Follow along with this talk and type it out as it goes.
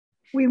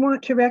We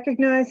want to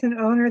recognize and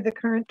honor the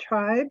current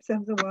tribes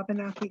of the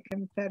Wabanaki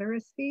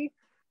Confederacy,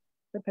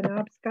 the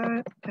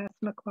Penobscot,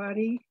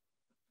 Passamaquoddy,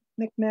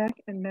 Micmac,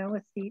 and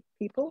Maliseet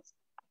peoples,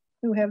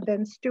 who have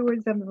been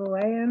stewards of the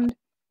land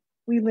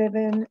we live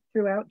in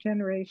throughout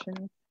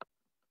generations.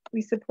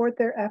 We support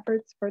their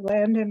efforts for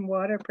land and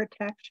water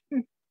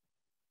protection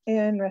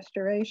and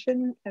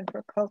restoration, and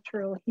for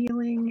cultural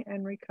healing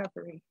and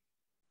recovery.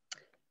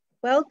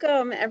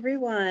 Welcome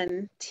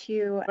everyone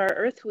to our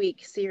Earth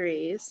Week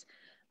series.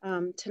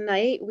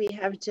 Tonight we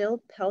have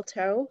Jill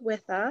Pelto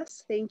with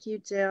us. Thank you,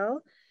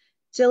 Jill.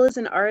 Jill is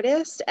an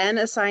artist and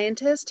a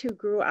scientist who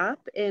grew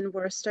up in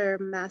Worcester,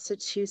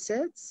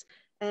 Massachusetts,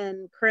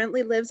 and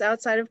currently lives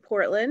outside of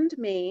Portland,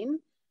 Maine.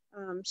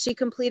 She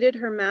completed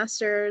her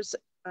master's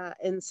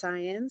in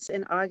science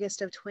in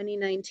August of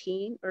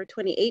 2018, at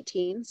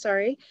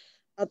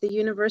the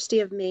University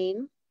of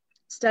Maine,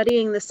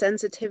 studying the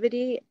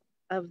sensitivity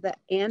of the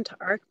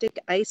Antarctic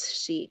Ice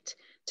Sheet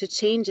to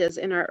changes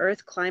in our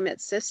Earth climate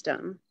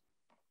system.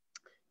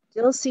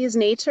 Jill sees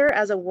nature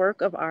as a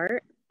work of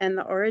art and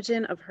the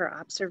origin of her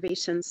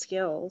observation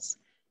skills.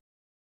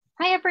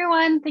 Hi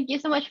everyone, thank you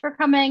so much for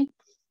coming.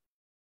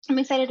 I'm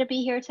excited to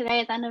be here today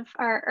at the end of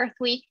our Earth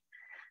Week.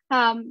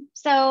 I'm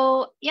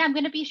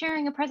going to be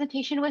sharing a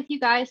presentation with you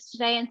guys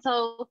today, and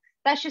so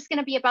that's just going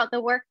to be about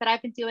the work that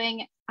I've been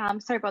doing.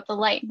 Sorry about the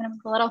light, I'm going to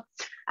move a little.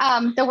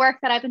 The work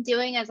that I've been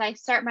doing as I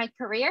start my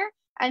career.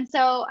 And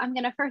so I'm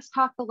going to first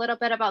talk a little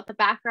bit about the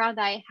background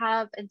I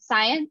have in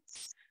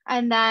science,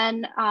 and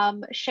then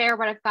share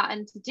what I've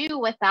gotten to do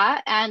with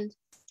that, and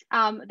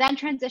then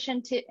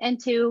transition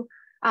into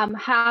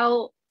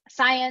how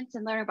science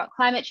and learning about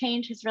climate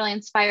change has really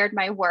inspired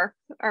my work,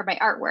 or my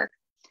artwork,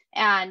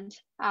 and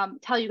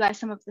tell you guys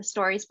some of the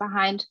stories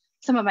behind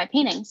some of my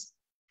paintings.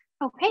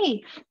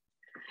 Okay,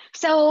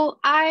 so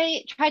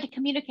I try to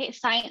communicate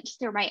science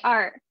through my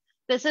art.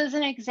 This is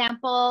an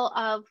example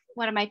of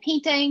one of my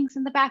paintings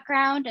in the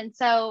background. And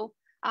so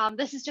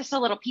this is just a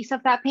little piece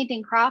of that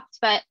painting cropped,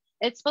 but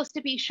it's supposed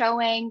to be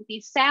showing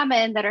these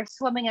salmon that are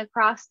swimming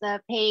across the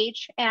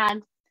page.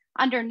 And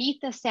underneath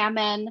the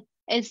salmon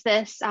is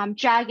this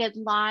jagged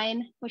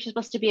line, which is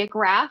supposed to be a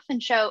graph.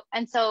 And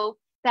so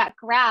that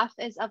graph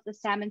is of the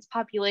salmon's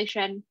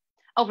population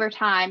over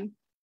time,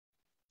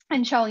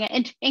 and showing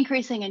it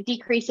increasing and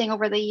decreasing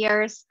over the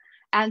years.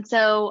 And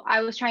so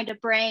I was trying to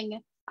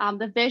bring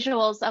the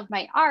visuals of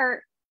my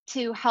art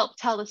to help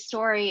tell the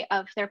story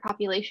of their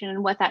population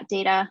and what that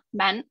data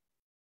meant.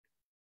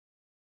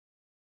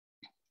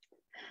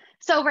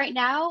 So right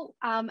now,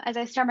 as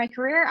I start my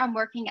career, I'm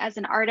working as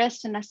an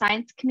artist and a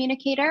science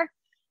communicator.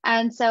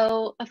 And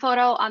so a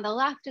photo on the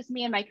left is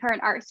me in my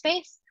current art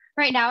space.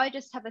 Right now, I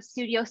just have a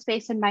studio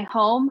space in my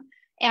home,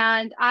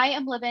 and I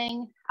am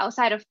living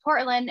outside of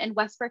Portland in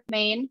Westbrook,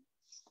 Maine.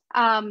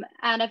 And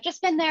I've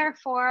just been there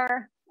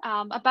for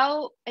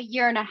about a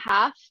year and a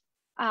half.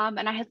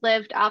 And I had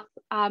lived up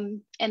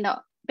in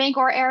the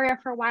Bangor area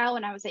for a while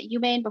when I was at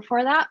UMaine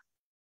before that.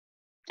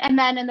 And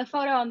then in the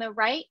photo on the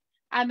right,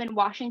 I'm in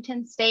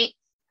Washington State,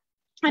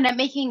 and I'm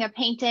making a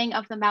painting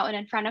of the mountain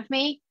in front of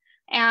me.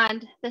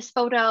 And this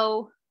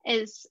photo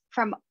is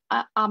from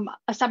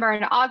a summer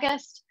in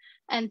August.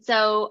 And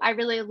so I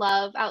really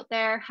love out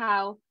there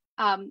how,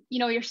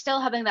 you're still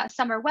having that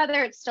summer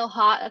weather. It's still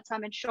hot. That's why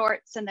I'm in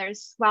shorts, and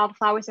there's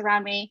wildflowers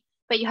around me,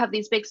 but you have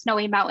these big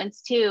snowy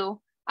mountains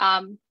too.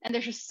 And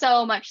there's just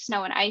so much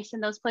snow and ice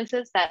in those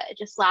places that it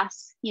just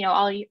lasts,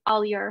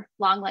 all year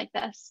long like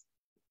this.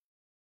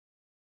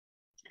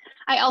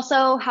 I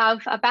also have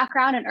a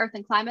background in earth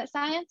and climate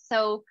science.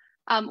 So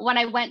when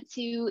I went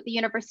to the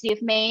University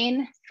of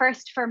Maine,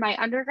 first for my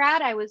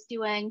undergrad, I was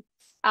doing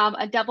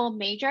a double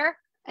major.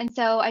 And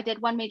so I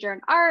did one major in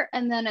art,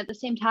 and then at the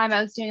same time,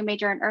 I was doing a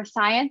major in earth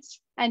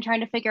science and trying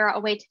to figure out a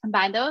way to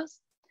combine those.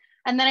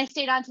 And then I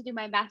stayed on to do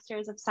my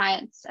master's of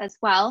science as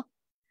well.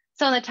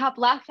 So in the top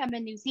left, I'm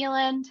in New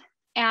Zealand,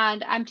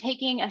 and I'm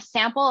taking a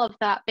sample of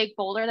that big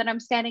boulder that I'm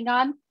standing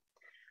on.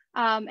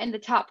 In the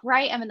top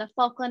right, I'm in the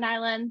Falkland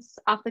Islands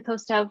off the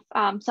coast of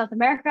South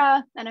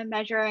America, and I'm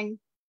measuring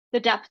the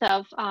depth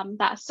of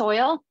that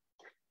soil.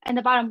 In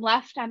the bottom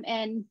left, I'm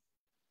in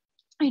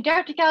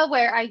Antarctica,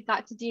 where I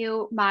got to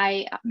do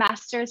my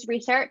master's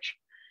research.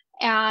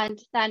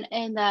 And then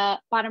in the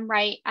bottom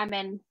right, I'm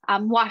in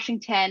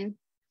Washington.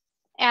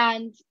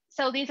 And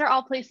so these are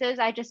all places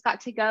I just got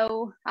to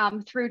go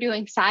through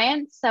doing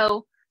science.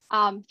 So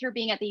through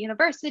being at the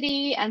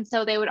university. And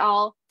so they'd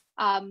all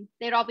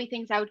be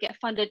things I would get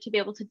funded to be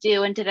able to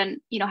do, and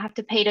didn't, have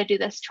to pay to do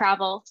this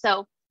travel.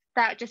 So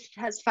that just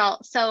has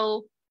felt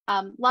so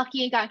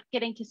lucky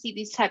getting to see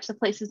these types of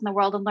places in the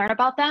world and learn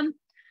about them.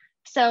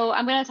 So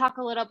I'm going to talk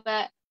a little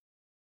bit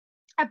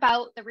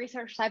about the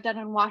research I've done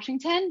in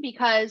Washington,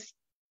 because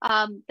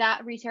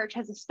that research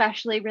has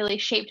especially really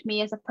shaped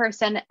me as a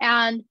person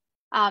and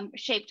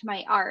shaped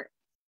my art.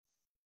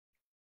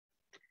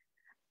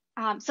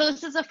 So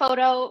this is a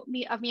photo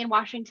of me in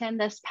Washington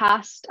this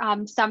past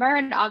summer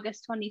in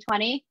August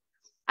 2020.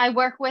 I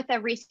work with a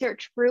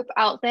research group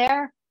out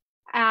there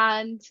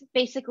And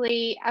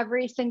basically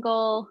every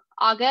single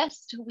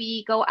August,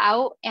 we go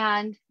out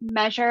and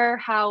measure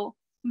how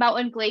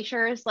mountain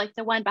glaciers like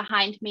the one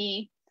behind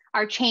me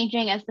are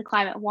changing as the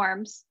climate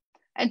warms.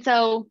 And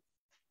so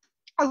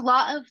a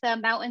lot of the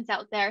mountains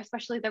out there,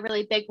 especially the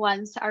really big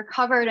ones, are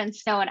covered in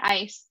snow and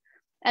ice.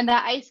 And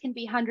that ice can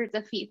be hundreds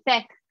of feet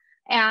thick.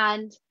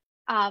 And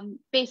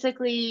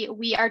basically,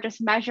 we are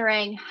just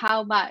measuring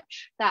how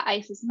much that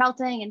ice is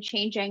melting and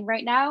changing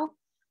right now.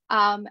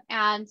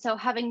 And so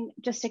having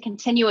just a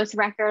continuous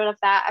record of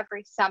that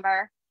every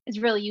summer is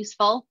really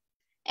useful.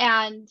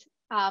 And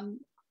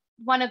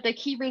one of the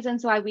key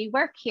reasons why we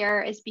work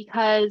here is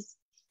because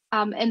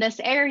in this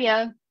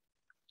area,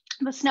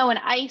 the snow and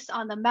ice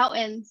on the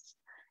mountains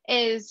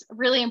is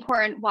really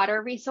important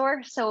water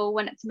resource. So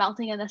when it's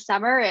melting in the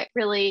summer, it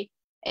really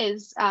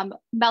is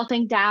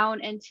melting down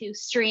into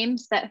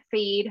streams that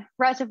feed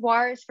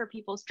reservoirs for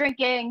people's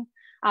drinking,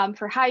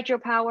 for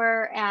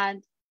hydropower,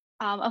 and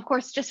of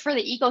course, just for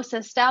the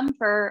ecosystem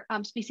for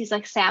species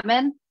like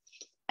salmon.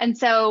 And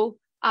so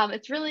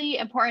it's really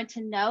important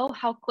to know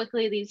how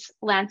quickly these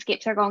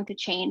landscapes are going to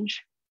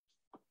change.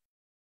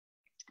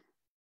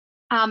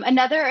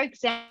 Another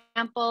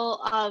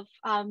example of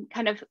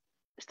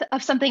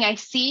of something I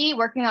see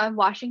working on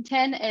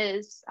Washington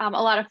is a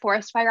lot of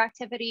forest fire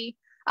activity,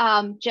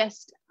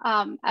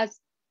 as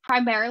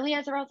primarily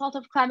as a result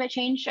of climate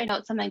change. I know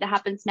it's something that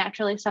happens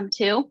naturally, some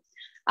too.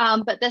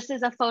 But this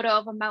is a photo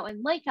of a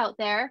mountain lake out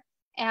there.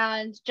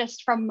 And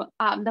just from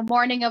the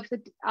morning of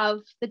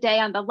the day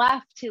on the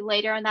left to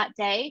later in that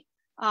day,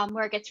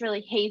 where it gets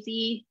really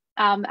hazy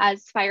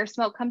as fire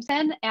smoke comes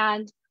in.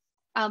 And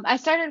I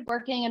started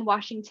working in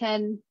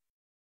Washington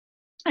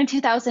in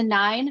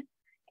 2009.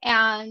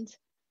 And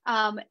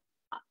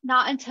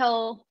not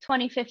until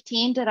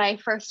 2015 did I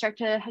first start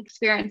to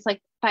experience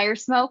like fire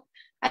smoke.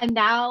 And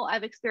now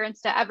I've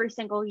experienced it every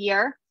single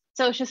year.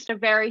 So it's just a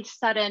very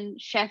sudden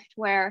shift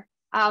where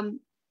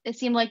it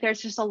seemed like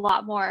there's just a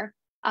lot more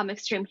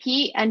extreme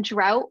heat and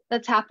drought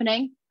that's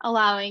happening,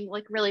 allowing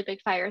like really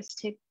big fires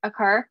to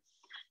occur.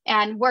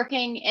 And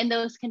working in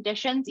those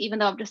conditions, even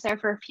though I'm just there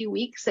for a few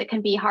weeks, it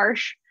can be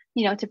harsh,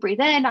 you know, to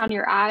breathe in on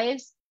your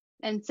eyes.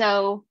 And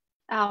so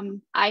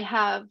I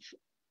have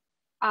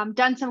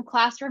done some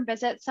classroom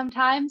visits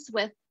sometimes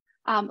with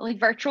like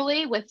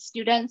virtually with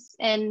students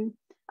in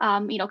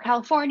you know,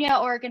 California,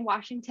 Oregon,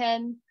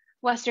 Washington,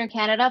 Western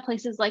Canada,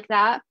 places like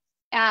that.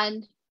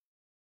 And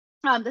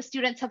the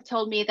students have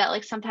told me that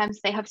like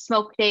sometimes they have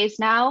smoke days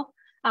now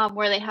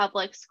where they have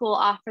like school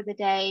off for the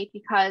day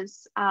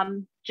because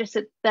just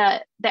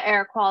the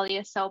air quality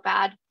is so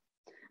bad.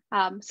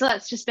 So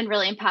that's just been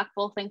really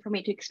impactful thing for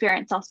me to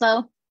experience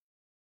also.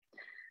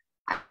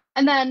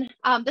 And then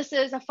this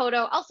is a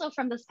photo also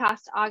from this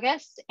past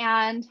August,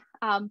 and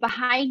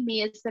behind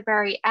me is the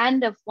very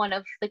end of one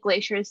of the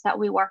glaciers that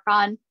we work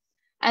on.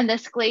 And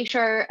this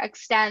glacier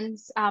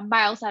extends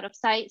miles out of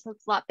sight, so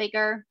it's a lot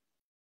bigger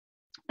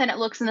than it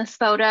looks in this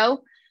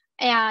photo.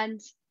 And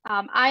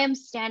I am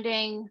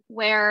standing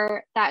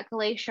where that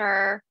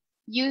glacier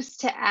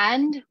used to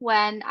end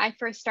when I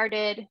first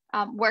started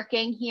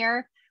working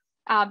here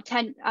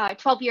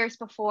 12 years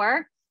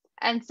before.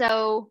 And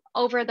so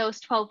over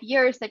those 12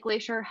 years, the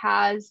glacier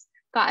has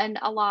gotten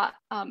a lot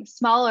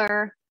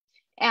smaller.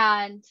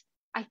 And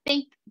I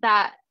think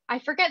that, I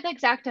forget the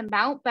exact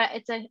amount, but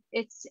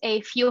it's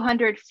a few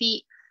hundred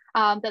feet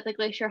that the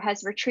glacier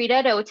has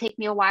retreated. It would take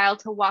me a while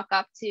to walk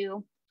up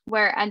to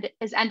where it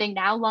is ending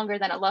now, longer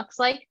than it looks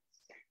like.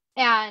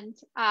 And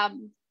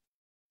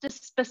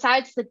just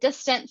besides the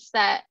distance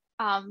that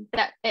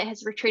that it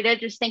has retreated,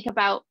 just think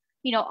about,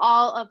 you know,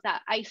 all of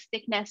that ice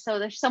thickness. So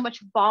there's so much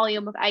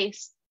volume of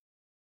ice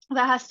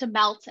that has to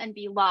melt and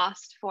be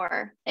lost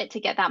for it to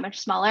get that much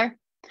smaller.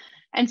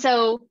 And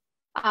so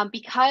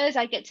because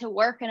I get to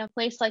work in a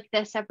place like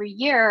this every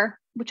year,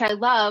 which I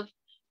love,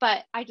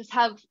 but I just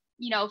have,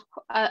 you know,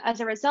 as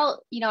a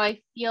result, you know,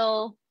 I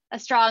feel a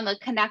strong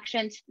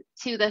connection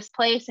to this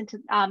place and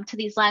to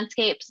these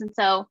landscapes. And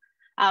so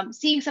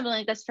seeing something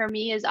like this for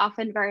me is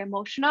often very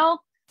emotional,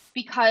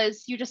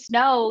 because you just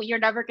know you're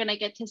never going to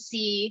get to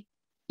see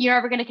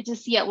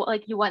it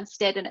like you once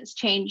did, and it's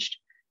changed,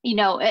 you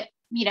know,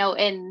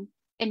 in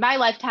my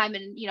lifetime,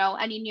 and, you know,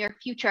 any near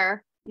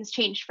future has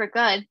changed for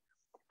good.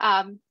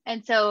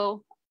 And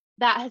so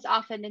that has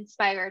often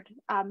inspired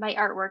my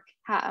artwork,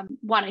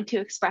 wanting to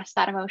express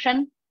that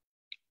emotion.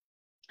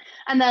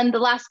 And then the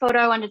last photo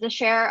I wanted to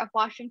share of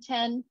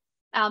Washington,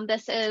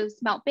 this is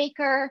Mount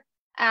Baker,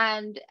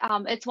 and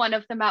it's one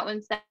of the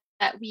mountains that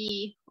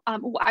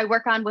I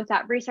work on with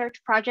that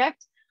research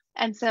project.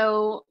 And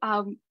so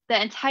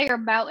the entire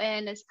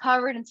mountain is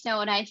covered in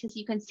snow and ice. As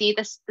you can see,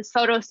 this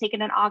photo is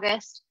taken in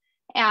August,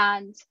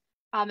 and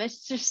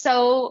it's just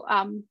so,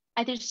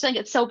 I just think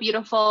it's so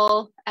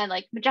beautiful and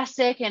like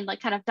majestic and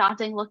like kind of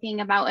daunting looking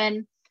a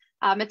mountain.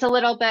 It's a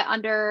little bit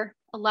under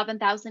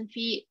 11,000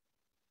 feet.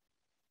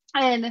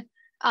 And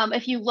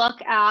if you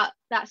look at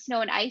that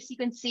snow and ice, you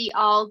can see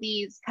all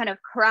these kind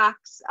of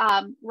cracks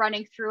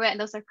running through it, and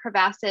those are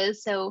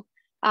crevasses. So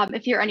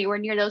if you're anywhere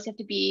near those, you have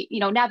to be, you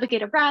know,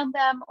 navigate around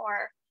them,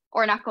 or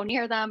or not go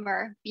near them,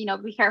 or,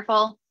 be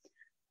careful.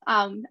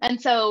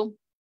 And so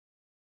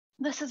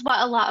this is what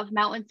a lot of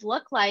mountains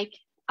look like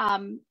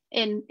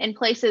in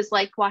places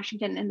like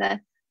Washington in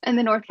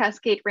the North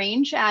Cascade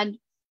Range. And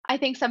I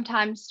think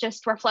sometimes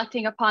just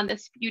reflecting upon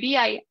this beauty,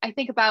 I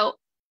think about,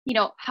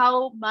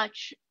 how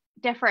much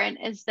different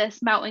is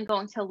this mountain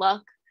going to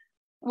look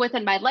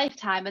within my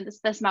lifetime? And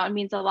this mountain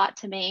means a lot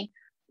to me.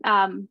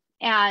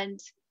 And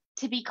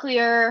to be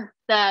clear,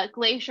 the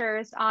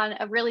glaciers on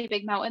a really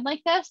big mountain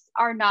like this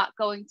are not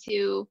going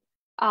to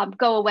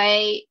go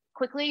away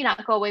quickly,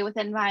 not go away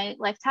within my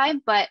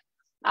lifetime, but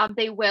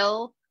they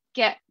will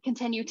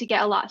continue to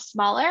get a lot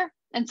smaller.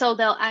 And so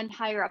they'll end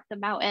higher up the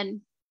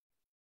mountain.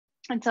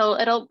 And so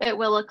it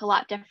will look a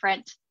lot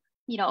different,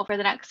 over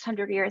the next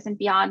 100 years and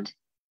beyond.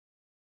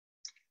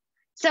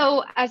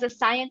 So as a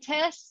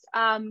scientist,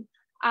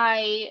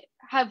 I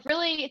have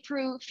really,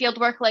 through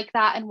fieldwork like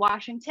that in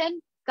Washington,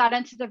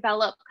 gotten to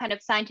develop kind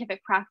of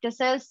scientific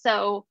practices.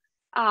 So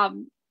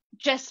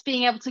just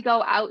being able to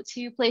go out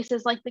to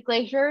places like the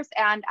glaciers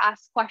and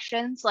ask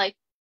questions like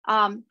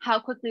how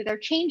quickly they're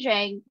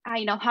changing,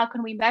 how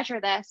can we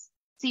measure this?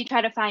 So you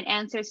try to find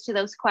answers to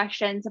those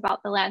questions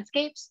about the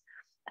landscapes.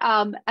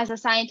 As a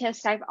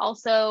scientist, I've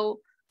also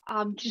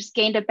just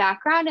gained a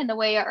background in the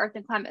way our Earth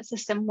and climate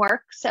system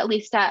works, at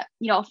least at,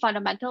 a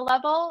fundamental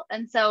level.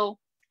 And so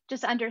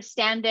just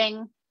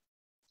understanding,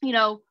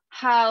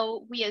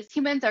 how we as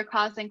humans are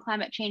causing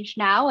climate change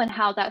now and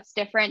how that's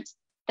different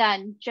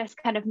than just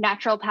kind of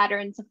natural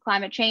patterns of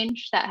climate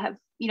change that have,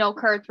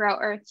 occurred throughout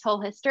Earth's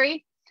whole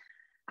history.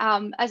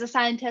 As a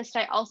scientist,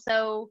 I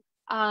also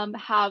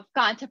have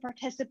gotten to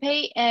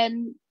participate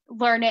in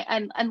learning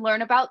and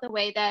learn about the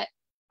way that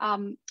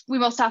we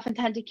most often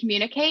tend to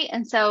communicate.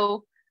 And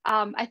so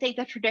I think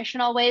the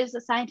traditional ways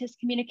that scientists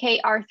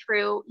communicate are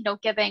through,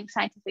 giving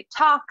scientific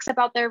talks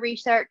about their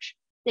research.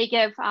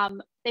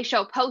 They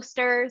show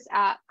posters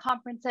at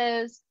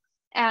conferences,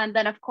 and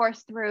then of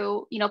course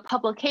through,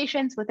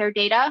 publications with their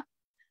data.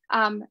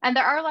 And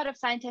there are a lot of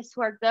scientists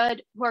who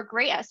are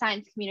great at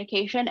science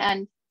communication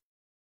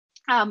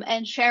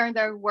and sharing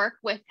their work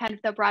with kind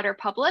of the broader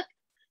public.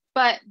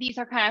 But these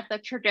are kind of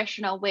the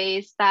traditional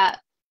ways that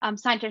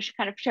scientists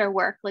kind of share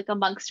work like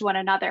amongst one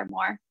another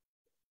more.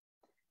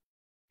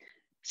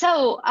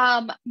 So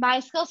my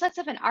skill sets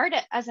as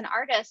an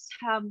artist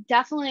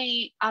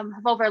definitely have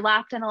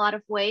overlapped in a lot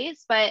of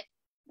ways, but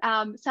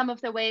some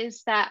of the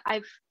ways that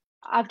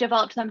I've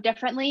developed them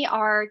differently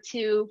are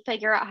to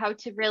figure out how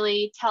to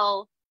really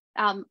tell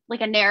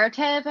like a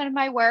narrative in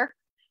my work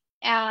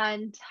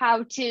and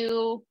how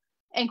to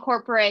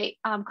incorporate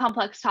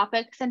complex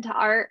topics into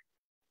art.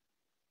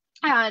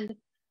 And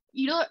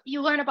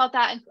you learn about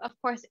that, of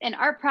course, in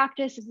art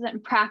practice,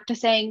 and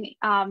practicing,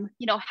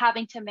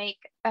 having to make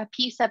a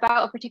piece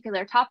about a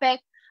particular topic.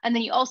 And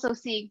then you also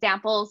see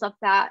examples of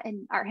that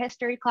in art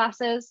history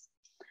classes.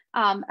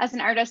 As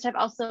an artist, I've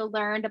also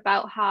learned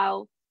about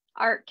how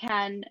art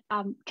can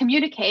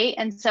communicate.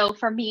 And so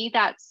for me,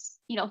 that's,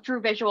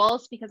 through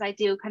visuals, because I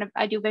do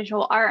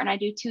visual art and I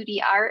do 2D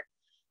art.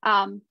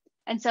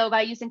 And so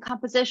by using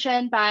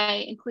composition,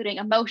 by including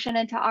emotion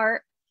into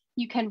art,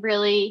 you can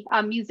really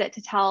use it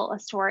to tell a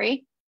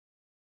story.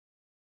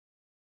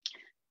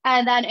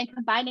 And then in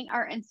combining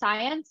art and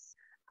science,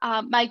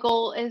 my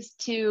goal is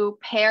to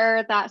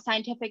pair that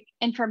scientific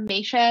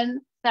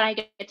information that I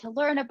get to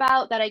learn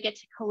about, that I get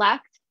to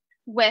collect,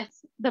 with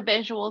the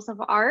visuals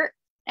of art.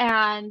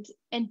 And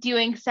in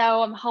doing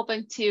so, I'm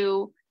hoping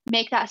to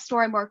make that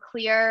story more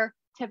clear,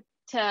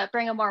 to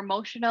bring a more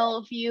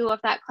emotional view of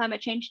that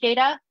climate change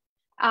data,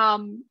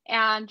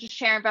 and just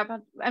share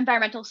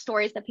environmental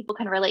stories that people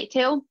can relate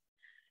to.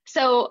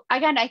 So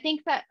again, I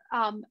think that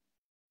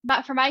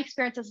from my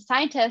experience as a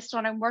scientist,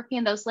 when I'm working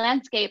in those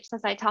landscapes,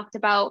 as I talked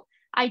about,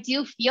 I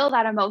do feel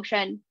that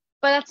emotion,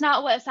 but that's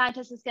not what a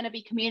scientist is going to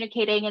be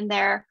communicating in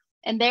their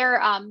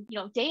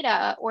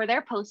data or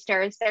their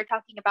posters. They're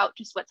talking about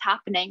just what's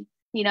happening,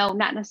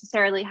 not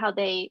necessarily how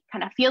they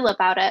kind of feel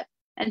about it.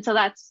 And so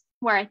that's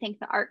where I think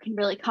the art can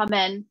really come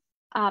in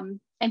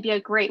and be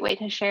a great way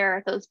to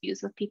share those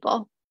views with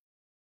people.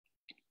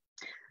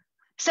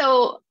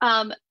 So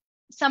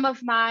some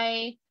of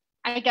my,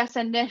 I guess,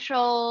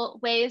 initial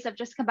ways of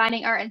just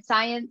combining art and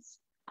science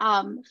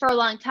for a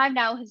long time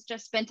now has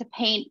just been to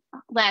paint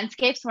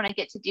landscapes when I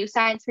get to do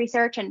science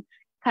research and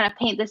kind of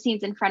paint the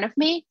scenes in front of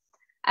me.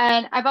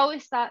 And I've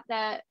always thought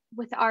that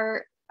with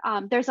art,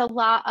 there's a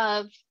lot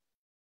of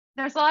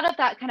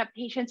that kind of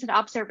patience and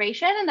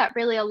observation, and that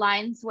really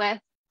aligns with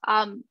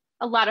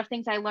a lot of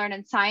things I learn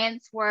in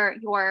science, where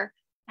you're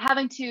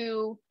having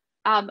to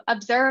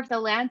observe the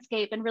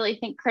landscape and really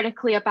think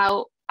critically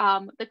about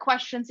the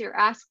questions you're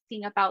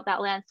asking about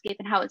that landscape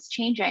and how it's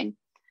changing.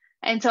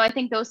 And so I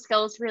think those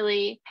skills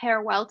really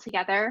pair well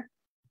together.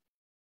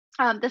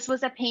 This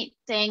was a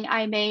painting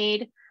I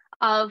made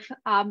of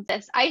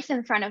this ice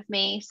in front of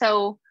me.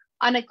 So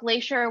on a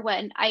glacier,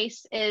 when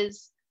ice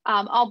is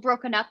all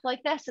broken up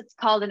like this, it's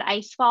called an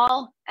ice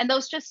fall. And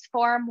those just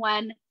form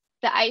when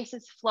the ice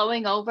is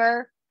flowing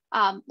over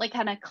like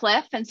kind of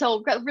cliff. And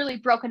so really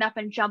broken up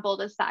and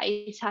jumbled as the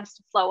ice has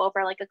to flow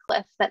over like a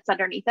cliff that's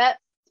underneath it.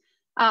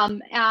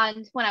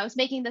 And when I was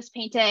making this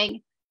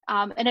painting,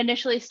 it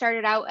initially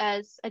started out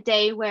as a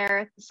day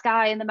where the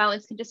sky and the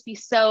mountains can just be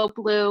so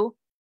blue.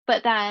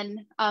 But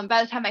then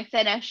by the time I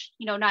finished,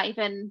 not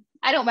even,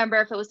 I don't remember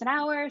if it was an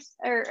hour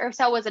or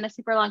so, it wasn't a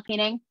super long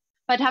painting.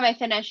 By the time I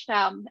finished,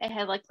 it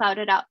had like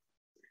clouded up.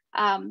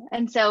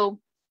 And so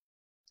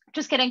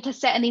just getting to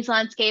sit in these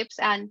landscapes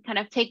and kind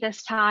of take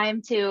this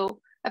time to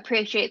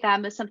appreciate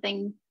them is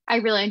something I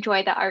really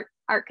enjoy that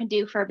art can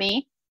do for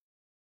me.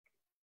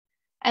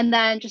 And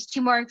then just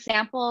two more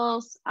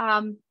examples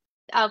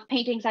of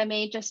paintings I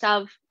made just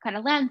of kind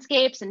of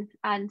landscapes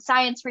and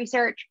science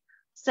research.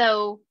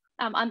 So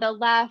on the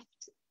left,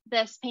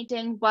 this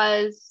painting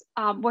was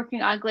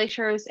working on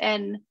glaciers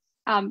in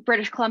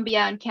British Columbia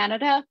and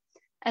Canada.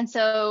 And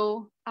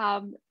so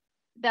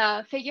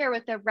the figure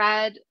with the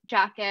red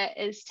jacket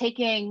is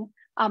taking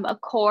a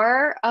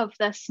core of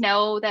the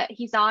snow that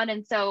he's on.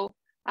 And so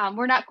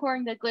we're not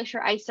coring the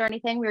glacier ice or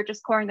anything, we were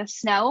just coring the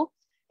snow.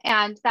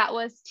 And that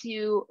was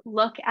to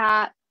look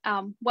at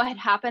what had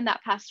happened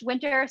that past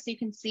winter. So you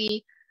can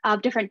see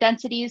different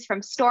densities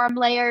from storm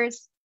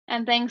layers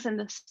and things in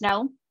the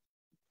snow.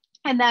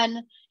 And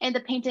then in the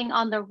painting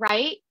on the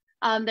right,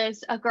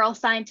 there's a girl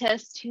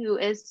scientist who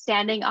is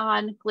standing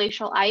on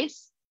glacial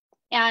ice.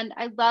 And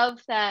I love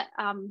that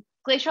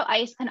glacial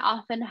ice can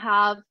often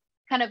have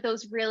kind of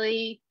those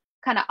really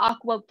kind of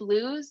aqua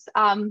blues.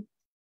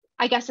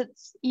 I guess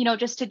it's,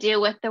 just to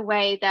do with the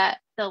way that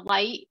the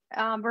light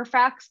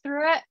refracts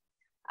through it.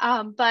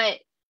 But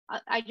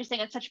I just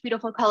think it's such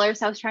beautiful colors.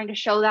 So I was trying to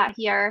show that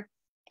here.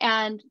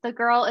 And the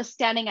girl is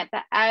standing at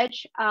the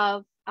edge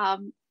of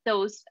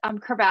those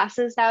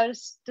crevasses that I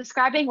was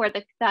describing, where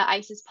the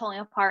ice is pulling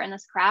apart in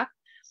this crack.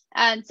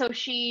 And so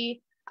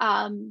she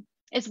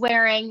is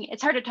wearing,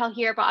 it's hard to tell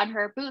here, but on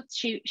her boots,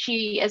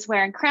 she is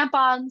wearing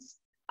crampons,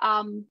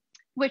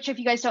 which if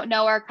you guys don't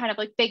know are kind of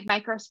like big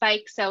micro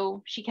spikes.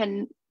 So she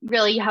can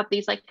really have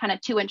these like kind of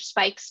 2-inch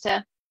spikes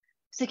to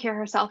secure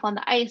herself on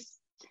the ice.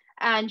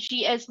 And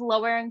she is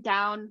lowering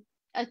down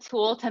a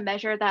tool to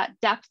measure that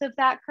depth of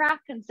that crack.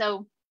 And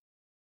so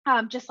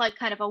just like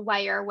kind of a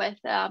wire with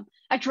a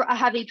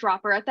heavy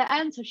dropper at the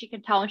end, so she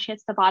can tell when she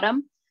hits the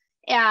bottom.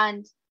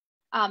 And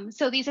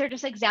so these are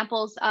just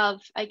examples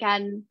of,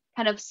 again,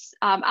 kind of,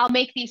 I'll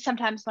make these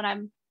sometimes when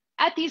I'm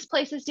at these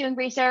places doing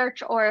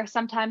research, or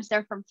sometimes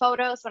they're from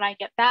photos when I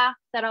get back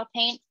that I'll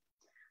paint.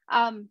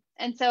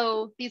 And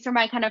so these are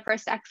my kind of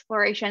first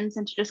explorations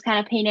into just kind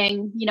of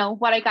painting,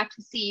 what I got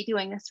to see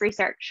doing this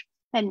research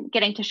and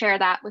getting to share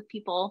that with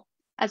people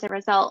as a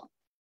result.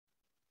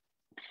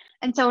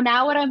 And so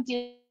now what I'm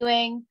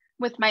doing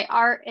with my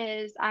art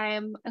is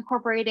I'm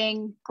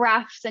incorporating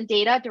graphs and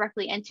data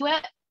directly into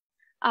it.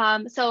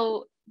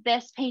 So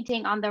this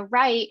painting on the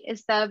right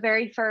is the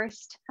very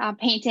first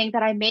painting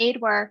that I made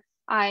where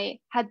I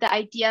had the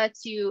idea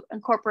to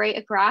incorporate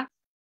a graph.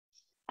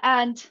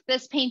 And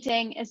this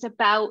painting is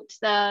about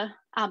the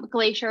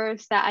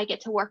glaciers that I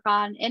get to work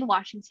on in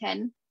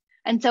Washington.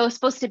 And so it's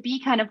supposed to be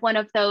kind of one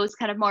of those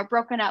kind of more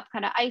broken up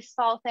kind of ice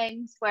fall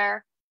things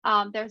where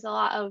there's a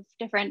lot of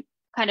different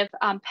kind of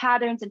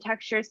patterns and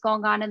textures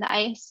going on in the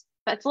ice,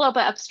 but it's a little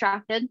bit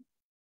abstracted.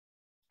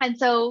 And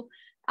so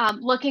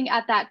looking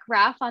at that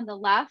graph on the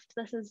left,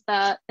 this is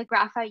the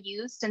graph I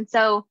used. And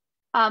so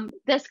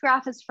this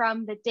graph is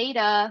from the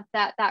data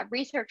that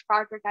research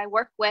project I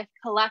work with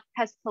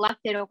has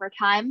collected over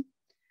time.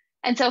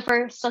 And so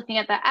first looking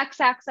at the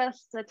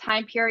x-axis, the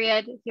time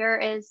period here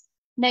is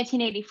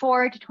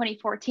 1984 to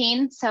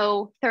 2014,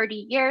 so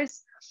 30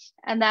 years.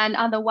 And then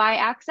on the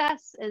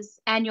y-axis is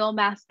annual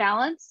mass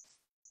balance.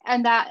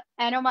 And that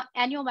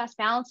annual mass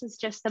balance is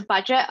just the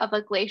budget of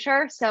a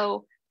glacier.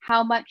 So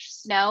how much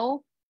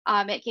snow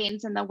it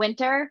gains in the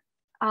winter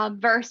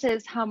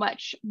versus how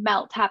much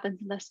melt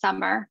happens in the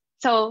summer.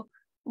 So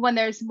when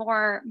there's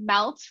more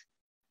melt,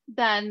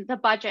 then the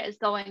budget is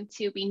going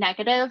to be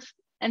negative.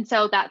 And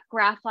so that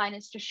graph line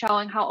is just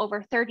showing how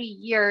over 30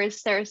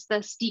 years, there's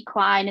this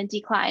decline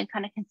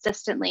kind of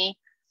consistently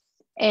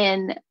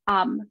in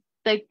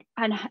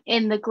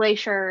the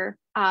glacier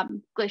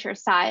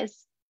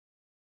size.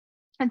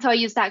 And so I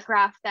use that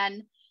graph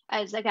then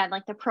as, again,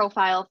 like the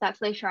profile of that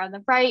glacier on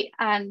the right.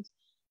 And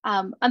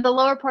on the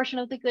lower portion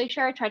of the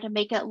glacier, I tried to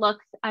make it look,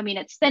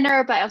 it's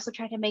thinner, but I also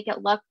tried to make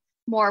it look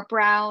more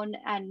brown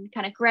and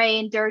kind of gray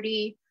and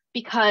dirty,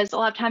 because a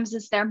lot of times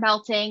as they're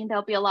melting,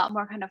 there'll be a lot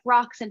more kind of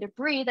rocks and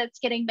debris that's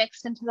getting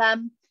mixed into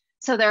them.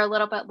 So they're a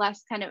little bit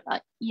less kind of,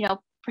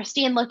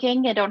 pristine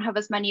looking. I don't have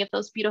as many of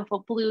those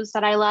beautiful blues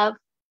that I love.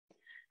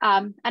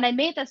 And I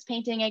made this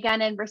painting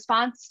again in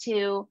response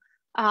to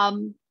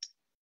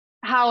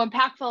how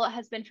impactful it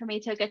has been for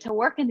me to get to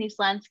work in these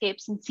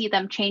landscapes and see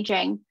them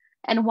changing,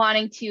 and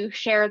wanting to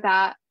share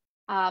that.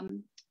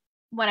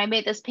 When I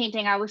made this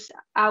painting, I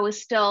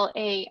was still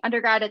an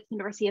undergrad at the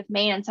University of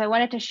Maine, and so I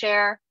wanted to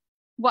share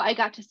what I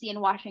got to see in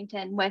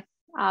Washington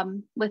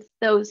with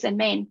those in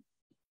Maine.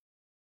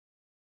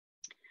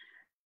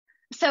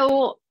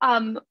 So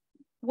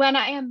when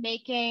I am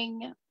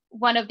making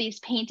one of these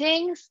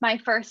paintings, my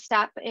first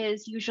step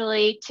is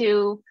usually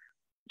to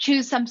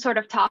choose some sort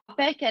of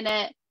topic. And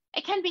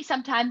it can be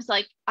sometimes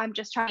like I'm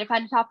just trying to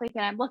find a topic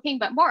and I'm looking,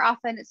 but more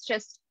often it's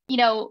just, you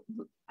know,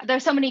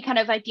 there's so many kind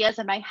of ideas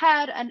in my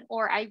head, and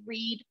or I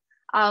read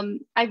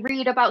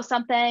about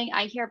something,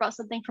 I hear about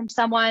something from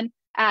someone,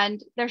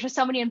 and there's just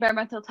so many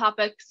environmental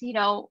topics, you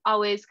know,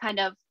 always kind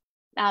of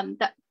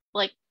that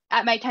like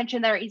at my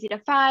attention that are easy to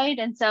find.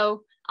 And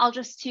so I'll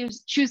just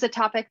choose a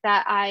topic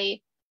that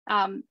I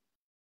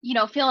you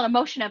know, feel an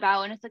emotion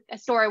about, and it's like a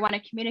story I want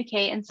to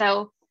communicate. And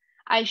so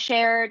I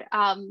shared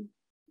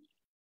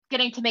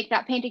getting to make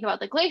that painting about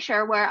the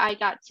glacier, where I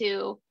got to,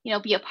 you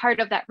know, be a part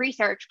of that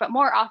research. But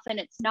more often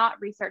it's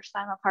not research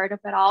that I'm a part of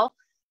at all.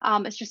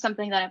 It's just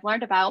something that I've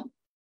learned about.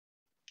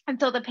 And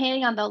so the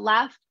painting on the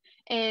left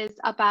is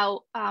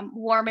about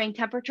warming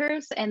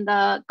temperatures in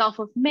the Gulf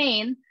of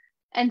Maine.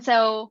 And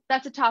so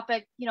that's a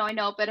topic, you know, I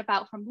know a bit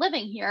about from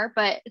living here,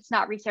 but it's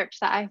not research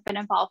that I've been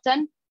involved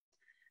in.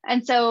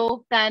 And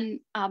so then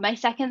my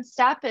second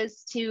step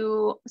is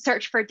to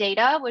search for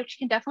data, which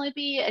can definitely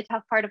be a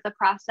tough part of the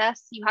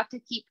process. You have to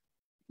keep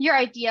your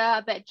idea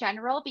a bit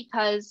general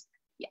because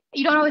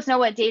you don't always know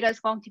what data is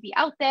going to be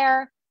out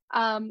there.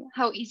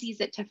 How easy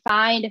is it to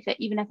find,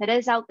 even if it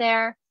is out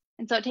there?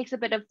 And so it takes a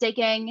bit of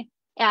digging.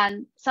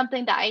 And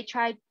something that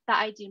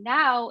I do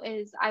now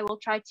is I will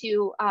try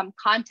to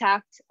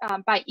contact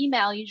by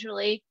email,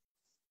 usually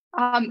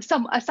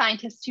a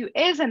scientist who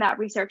is in that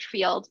research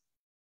field,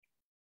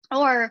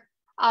 or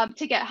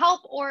to get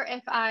help, or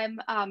if I'm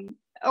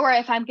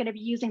going to be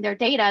using their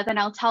data, then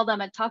I'll tell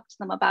them and talk to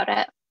them about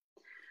it.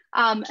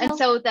 And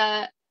so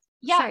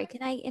Sorry,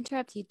 can I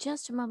interrupt you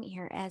just a moment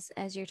here?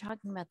 As you're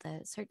talking about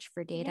the search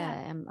for data,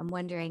 I'm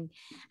wondering,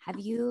 have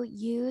you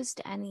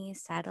used any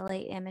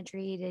satellite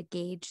imagery to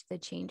gauge the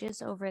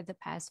changes over the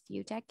past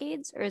few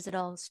decades, or is it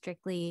all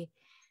strictly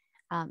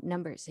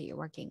numbers that you're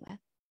working with?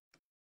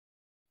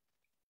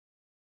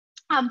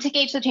 To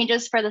gauge the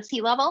changes for the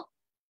sea level?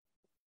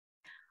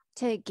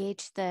 To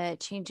gauge the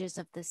changes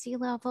of the sea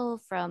level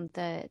from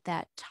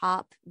that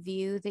top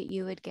view that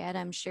you would get.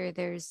 I'm sure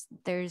there's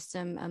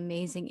some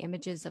amazing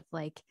images of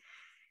like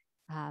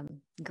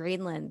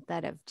Greenland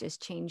that have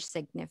just changed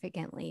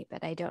significantly,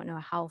 but I don't know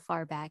how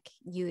far back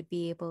you would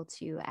be able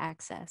to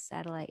access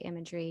satellite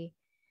imagery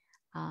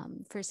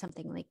for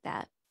something like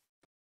that.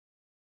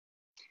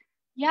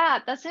 Yeah,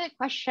 that's a good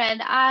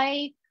question.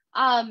 I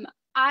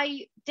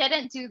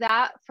didn't do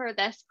that for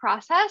this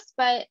process,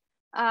 but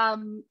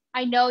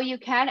I know you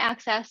can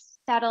access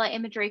satellite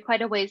imagery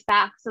quite a ways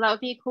back, so that would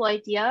be a cool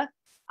idea.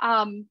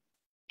 And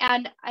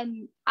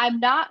I'm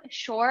not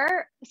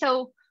sure.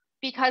 So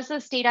because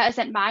this data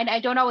isn't mine,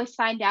 I don't always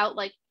find out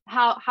like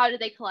how do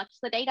they collect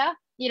the data,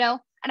 you know?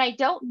 And I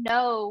don't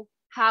know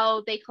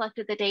how they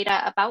collected the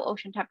data about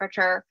ocean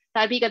temperature.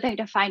 That'd be a good thing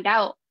to find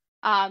out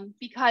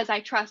because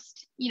I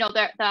trust, you know,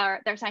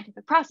 their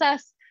scientific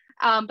process,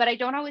 but I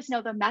don't always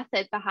know the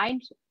method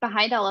behind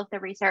all of the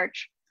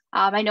research.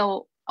 I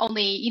know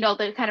only, you know,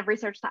 the kind of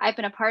research that I've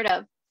been a part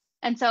of.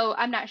 And so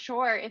I'm not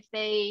sure if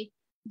they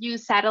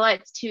use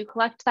satellites to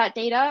collect that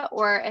data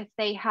or if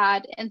they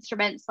had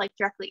instruments like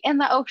directly in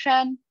the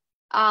ocean.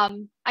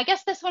 I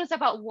guess this one is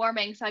about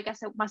warming, so I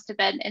guess it must have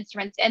been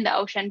instruments in the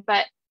ocean,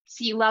 but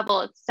sea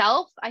level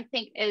itself, I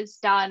think, is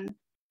done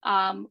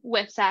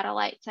with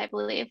satellites, I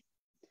believe.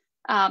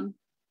 But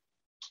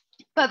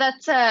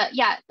that's,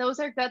 yeah, those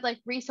are good like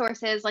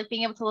resources, like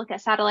being able to look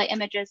at satellite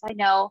images, I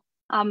know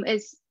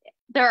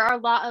there are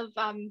a lot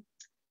of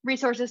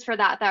resources for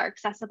that are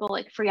accessible,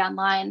 like free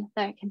online,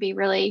 that can be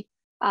really,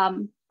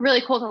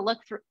 really cool to look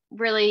through,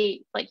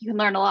 really, like you can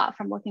learn a lot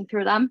from looking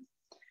through them.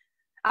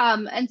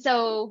 And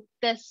so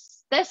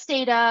this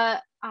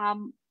data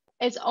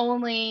is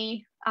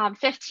only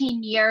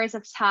 15 years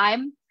of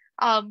time,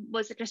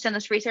 was it just in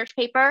this research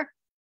paper.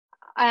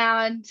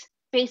 And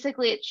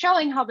basically it's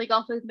showing how the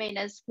Gulf of Maine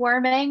is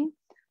warming.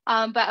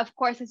 But of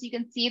course, as you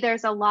can see,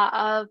 there's a lot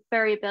of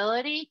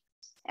variability.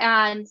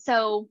 And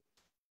so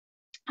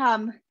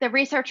the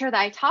researcher that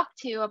I talked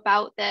to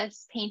about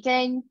this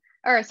painting,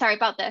 or sorry,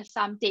 about this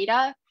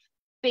data,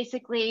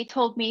 basically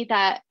told me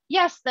that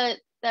yes, the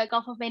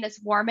Gulf of Maine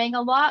is warming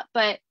a lot,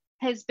 but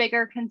his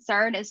bigger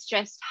concern is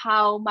just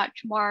how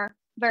much more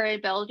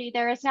variability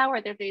there is now,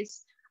 where there are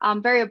these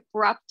very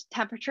abrupt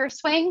temperature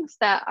swings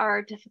that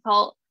are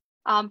difficult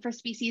for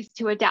species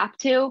to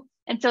adapt to.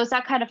 And so it's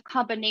that kind of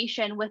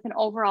combination with an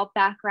overall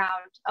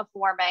background of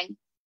warming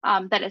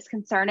that is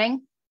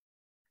concerning.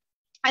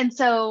 And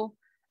so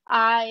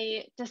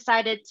I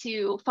decided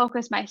to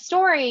focus my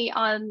story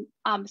on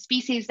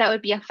species that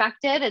would be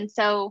affected. And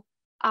so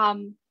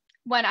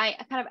when I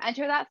kind of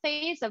enter that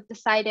phase of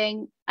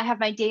deciding, I have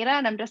my data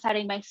and I'm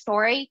deciding my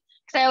story,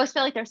 because I always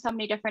feel like there's so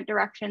many different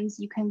directions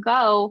you can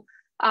go.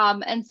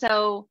 And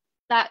so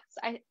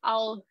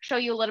I'll show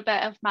you a little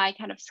bit of my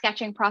kind of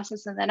sketching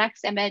process in the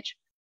next image,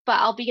 but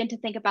I'll begin to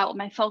think about what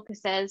my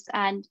focus is.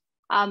 And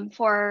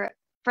for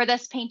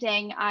this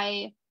painting,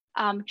 I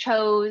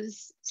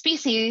chose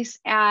species,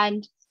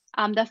 and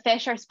the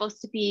fish are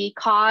supposed to be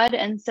cod.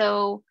 And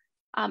so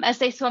as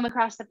they swim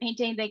across the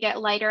painting, they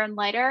get lighter and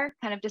lighter,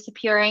 kind of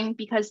disappearing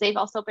because they've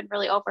also been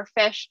really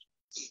overfished.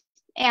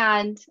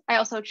 And I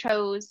also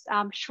chose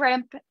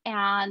shrimp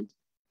and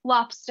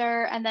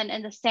lobster, and then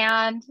in the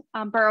sand,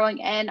 burrowing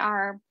in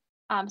our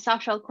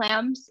soft-shelled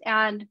clams.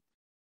 And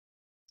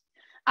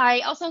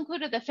I also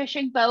included the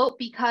fishing boat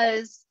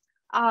because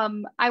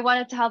I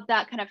wanted to have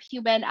that kind of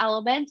human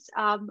element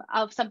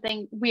of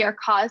something we are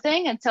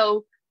causing. And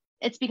so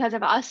it's because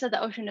of us that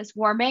the ocean is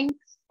warming.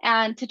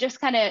 And to just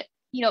kind of,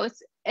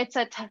 it's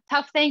a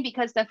tough thing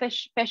because the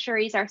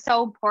fisheries are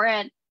so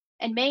important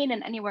in Maine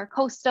and anywhere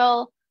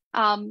coastal.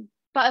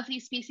 But if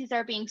these species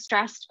are being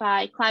stressed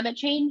by climate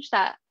change,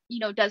 that,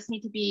 does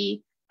need to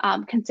be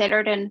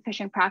considered in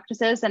fishing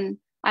practices. And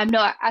I'm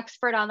no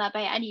expert on that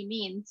by any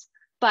means,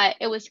 but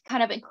it was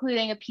kind of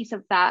including a piece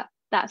of that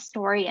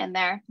story in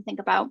there to think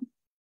about.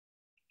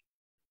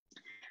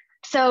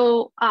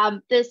 So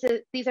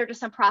these are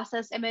just some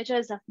process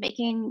images of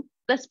making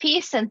this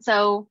piece. And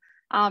so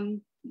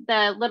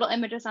the little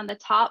images on the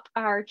top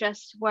are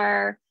just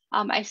where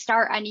I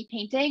start any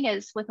painting,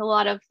 is with a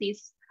lot of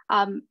these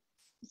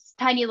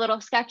tiny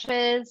little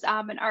sketches.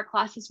 In art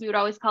classes, we would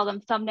always call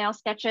them thumbnail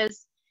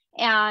sketches.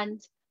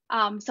 And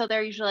so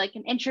they're usually like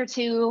an inch or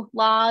two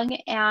long.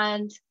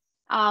 And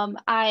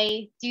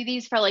I do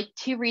these for like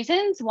two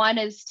reasons. One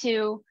is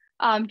to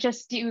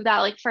just do that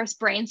like first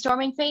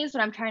brainstorming phase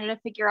when I'm trying to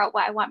figure out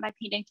what I want my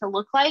painting to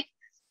look like.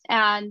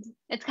 And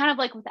it's kind of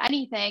like with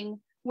anything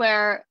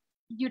where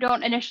you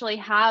don't initially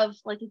have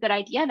like a good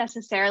idea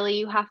necessarily.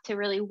 You have to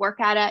really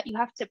work at it. You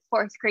have to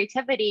force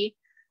creativity.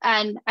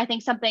 And I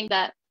think something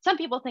that some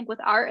people think with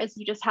art is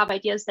you just have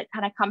ideas that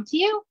kind of come to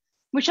you,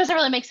 which doesn't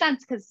really make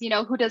sense because,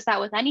 who does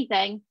that with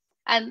anything?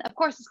 And of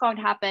course it's going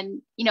to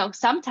happen,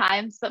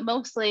 sometimes, but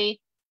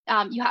mostly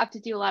you have to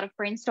do a lot of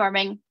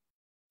brainstorming.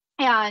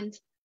 And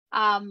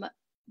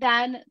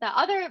then the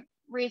other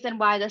reason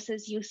why this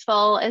is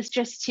useful is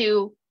just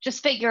to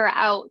figure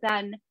out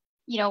then,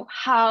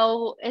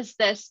 how is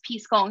this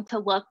piece going to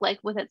look like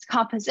with its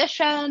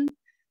composition,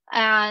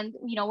 and,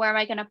 where am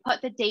I going to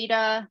put the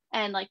data,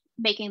 and like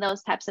making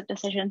those types of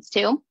decisions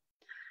too.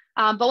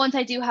 But once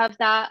I do have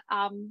that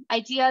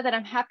idea that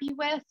I'm happy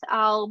with,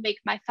 I'll make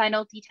my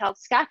final detailed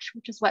sketch,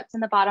 which is what's in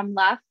the bottom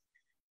left.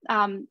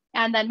 And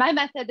then my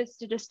method is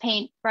to just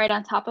paint right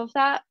on top of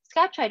that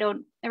sketch. I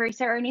don't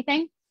erase it or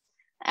anything.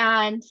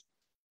 And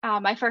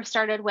I first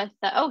started with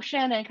the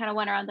ocean and kind of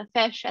went around the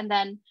fish, and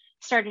then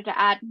started to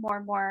add more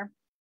and more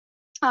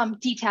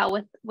detail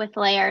with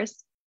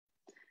layers.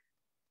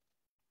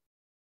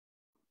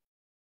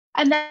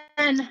 And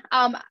then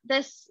I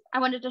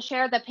wanted to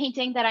share the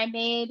painting that I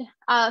made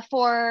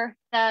for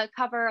the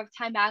cover of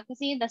Time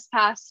magazine this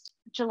past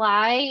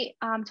July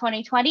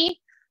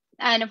 2020.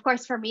 And of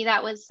course, for me,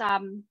 that was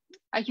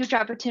a huge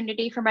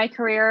opportunity for my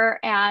career.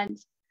 And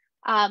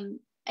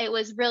it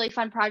was a really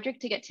fun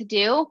project to get to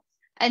do.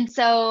 And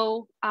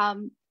so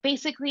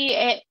basically,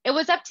 it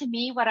was up to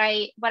me what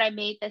I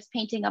made this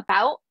painting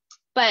about.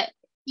 But,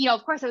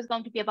 of course, it was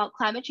going to be about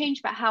climate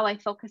change, but how I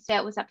focused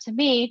it was up to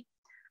me.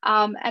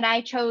 And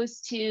I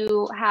chose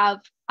to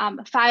have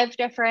 5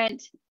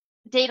 different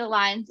data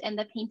lines in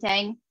the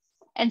painting.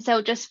 And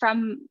so just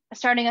from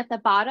starting at the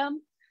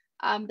bottom,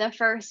 the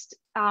first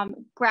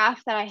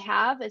graph that I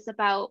have is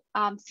about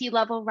sea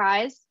level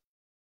rise.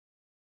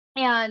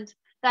 And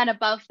then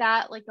above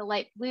that, like the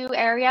light blue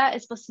area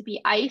is supposed to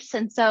be ice.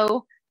 And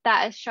so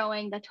that is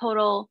showing the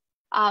total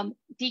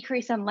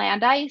decrease in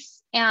land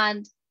ice.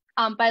 And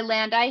by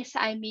land ice,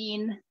 I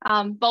mean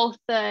both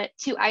the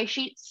 2 ice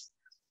sheets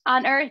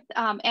on Earth,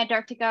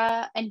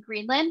 Antarctica and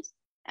Greenland,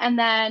 and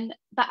then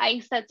the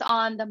ice that's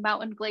on the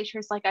mountain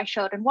glaciers like I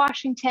showed in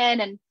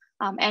Washington and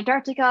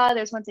Antarctica.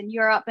 There's ones in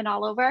Europe and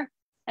all over.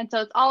 And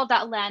so it's all of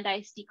that land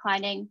ice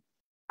declining.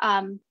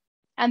 And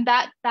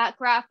that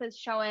graph is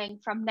showing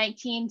from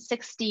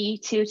 1960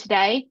 to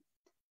today.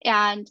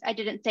 And I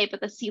didn't say, but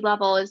the sea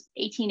level is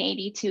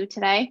 1880 to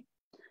today.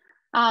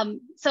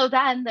 So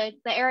then the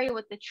area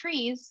with the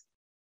trees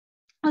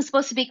was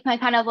supposed to be my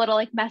kind of little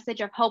like message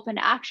of hope and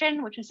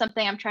action, which is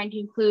something I'm trying to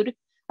include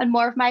in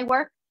more of my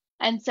work.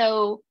 And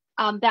so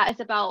that is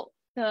about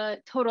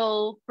the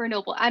total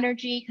renewable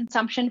energy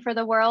consumption for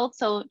the world.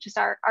 So just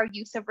our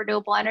use of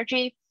renewable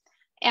energy.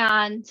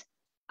 And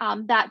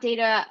that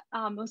data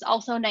was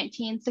also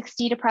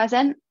 1960 to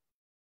present.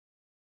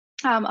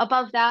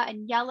 Above that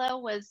in yellow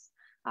was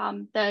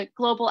the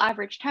global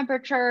average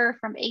temperature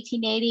from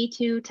 1880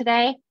 to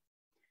today.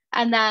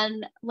 And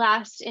then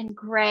last in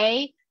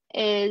gray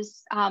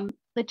is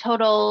the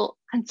total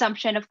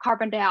consumption of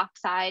carbon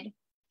dioxide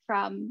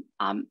from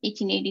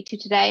 1880 to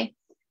today.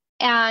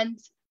 And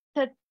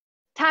the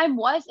Time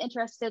was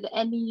interested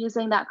in me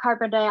using that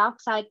carbon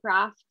dioxide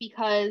graph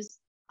because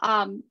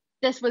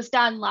this was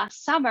done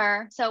last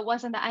summer, so it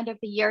wasn't the end of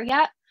the year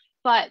yet,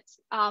 but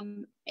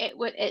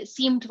it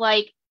seemed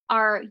like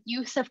our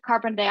use of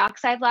carbon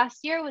dioxide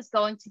last year was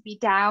going to be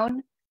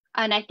down.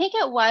 And I think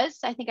it was,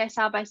 I think I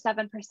saw by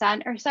 7%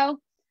 or so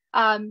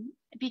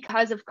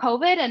because of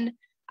COVID. And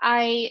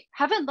I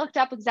haven't looked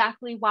up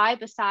exactly why,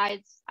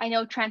 besides I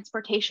know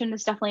transportation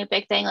is definitely a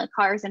big thing, like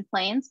cars and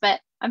planes, but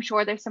I'm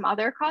sure there's some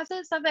other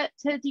causes of it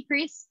to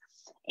decrease.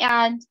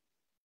 And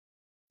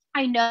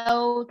I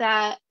know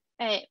that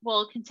it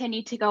will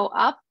continue to go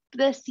up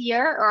this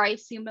year, or I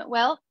assume it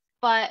will,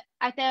 but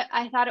I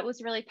thought it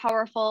was really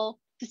powerful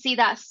to see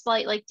that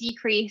slight like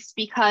decrease,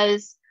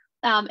 because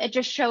it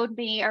just showed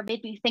me or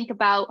made me think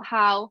about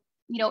how,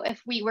 you know,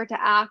 if we were to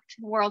act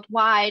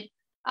worldwide,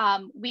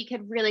 we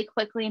could really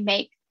quickly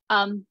make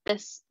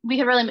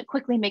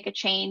quickly make a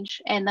change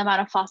in the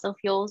amount of fossil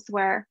fuels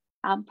we're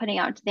putting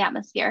out into the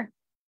atmosphere.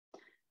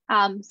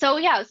 So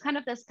yeah, it was kind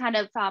of this kind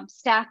of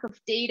stack of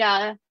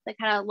data that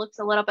kind of looks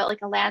a little bit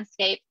like a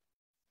landscape.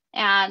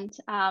 And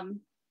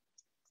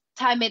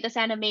Ty made this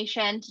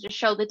animation to just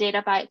show the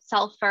data by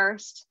itself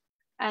first,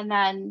 and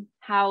then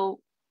how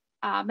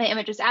my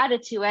image was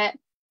added to it.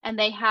 And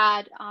they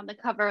had on the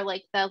cover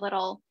like the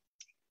little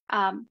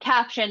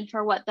caption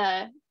for what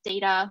the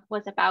data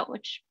was about,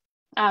 which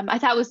I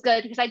thought was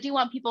good, because I do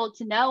want people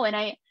to know, and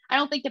I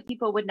don't think that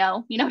people would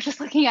know, you know, just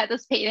looking at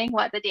this painting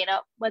what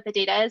the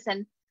data is.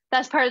 And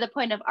that's part of the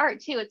point of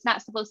art too. It's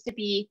not supposed to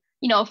be,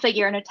 you know, a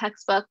figure in a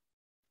textbook,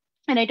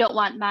 and I don't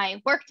want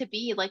my work to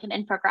be like an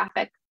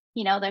infographic.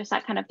 You know, there's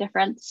that kind of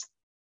difference.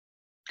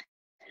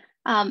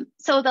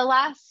 So the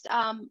last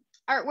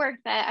artwork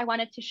that I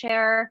wanted to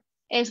share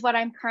is what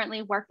I'm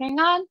currently working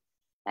on.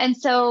 And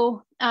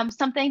so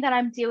something that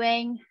I'm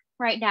doing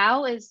right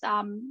now is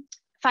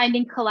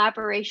finding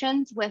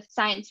collaborations with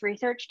science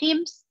research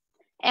teams.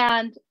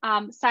 And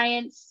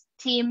science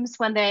teams,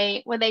 when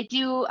they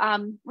do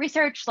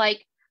research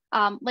like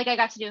I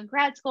got to do in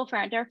grad school for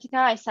Antarctica,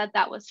 I said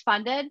that was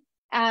funded.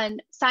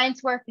 And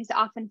science work is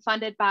often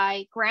funded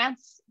by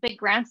grants, big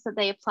grants that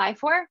they apply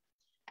for.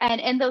 And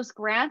in those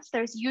grants,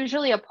 there's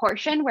usually a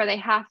portion where they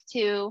have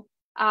to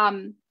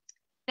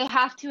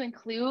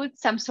include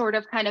some sort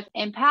of kind of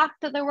impact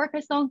that their work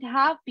is going to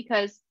have,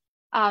 because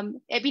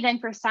everything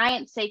for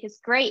science sake is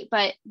great,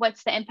 but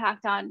what's the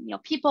impact on, you know,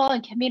 people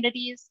and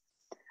communities?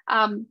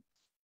 And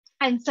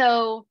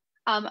so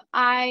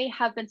I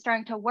have been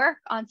starting to work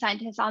on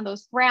scientists on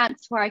those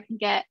grants where I can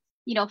get,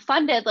 you know,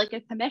 funded like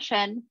a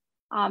commission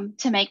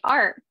to make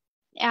art.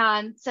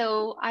 And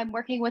so I'm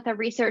working with a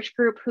research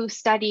group who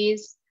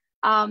studies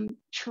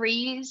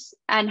trees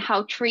and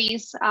how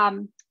trees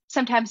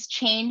sometimes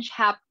change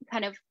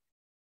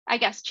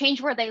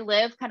change where they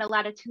live kind of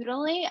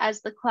latitudinally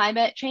as the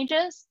climate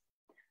changes.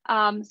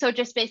 So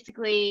just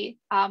basically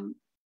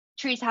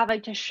trees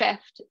having to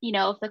shift, you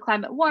know, if the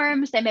climate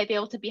warms, they may be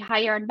able to be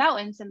higher in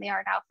mountains than they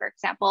are now, for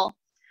example.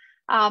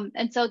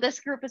 And so this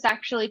group is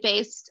actually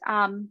based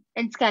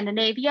in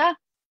Scandinavia.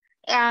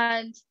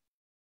 And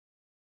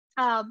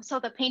so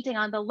the painting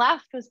on the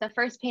left was the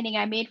first painting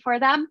I made for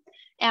them.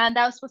 And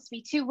that was supposed to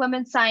be two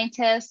women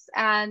scientists,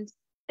 and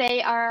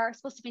they are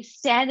supposed to be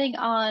standing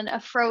on a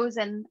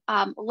frozen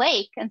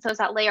lake. And so it's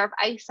that layer of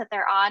ice that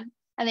they're on.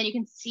 And then you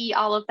can see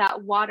all of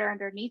that water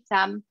underneath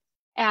them.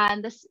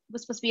 And this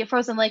was supposed to be a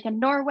frozen lake in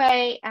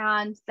Norway.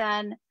 And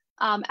then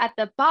at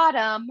the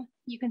bottom,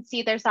 you can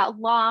see there's that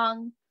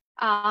long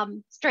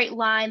straight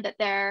line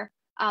that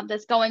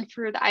that's going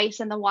through the ice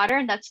and the water.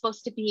 And that's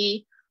supposed to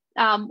be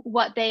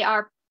what they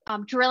are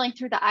drilling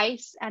through the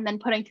ice and then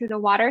putting through the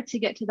water to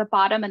get to the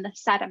bottom and the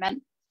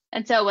sediment.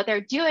 And so what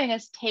they're doing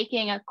is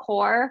taking a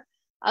core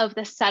of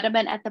the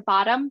sediment at the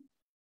bottom.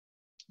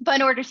 But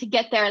in order to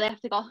get there, they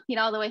have to go, you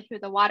know, all the way through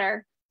the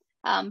water.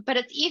 But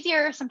it's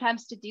easier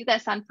sometimes to do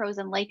this on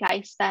frozen lake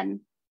ice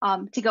than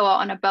to go out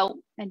on a boat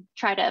and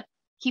try to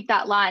keep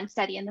that line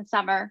steady in the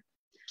summer.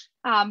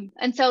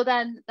 And so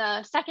then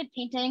the second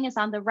painting is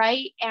on the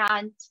right,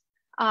 and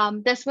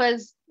this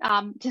was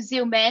to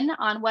zoom in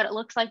on what it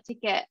looks like to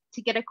get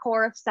a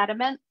core of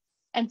sediment.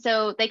 And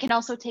so they can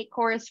also take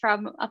cores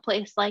from a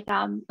place like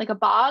a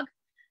bog.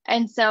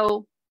 And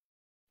so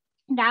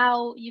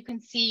now you can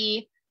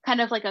see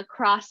kind of like a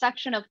cross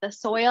section of the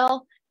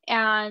soil,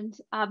 and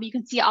you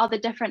can see all the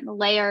different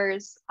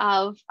layers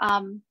of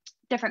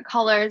different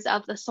colors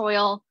of the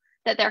soil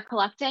that they're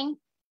collecting.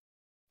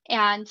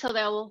 And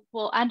so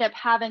we'll end up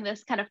having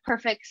this kind of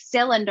perfect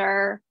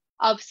cylinder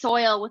of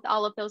soil with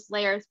all of those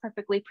layers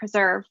perfectly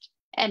preserved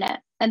in it.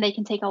 And they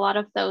can take a lot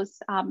of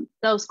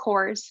those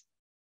cores.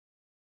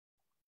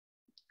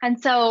 And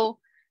so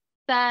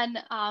then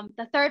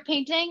the third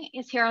painting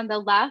is here on the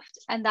left,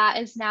 and that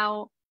is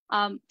now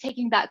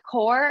taking that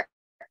core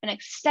and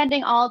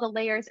extending all the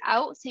layers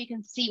out so you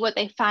can see what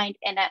they find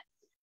in it.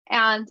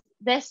 And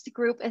this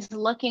group is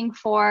looking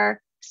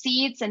for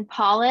seeds and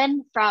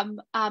pollen from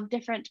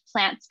different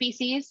plant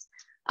species.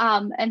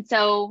 And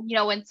so, you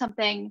know, when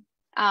something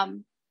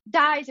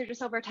dies or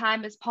just over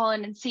time as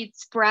pollen and seeds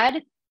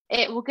spread,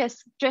 it will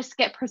just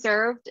get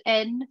preserved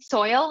in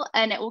soil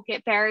and it will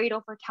get buried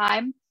over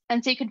time.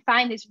 And so you can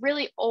find these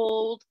really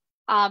old,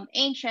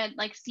 ancient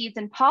like seeds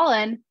and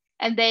pollen,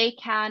 and they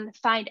can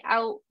find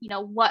out, you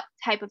know, what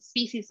type of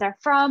species they're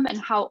from and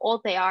how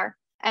old they are,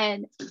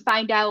 and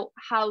find out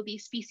how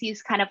these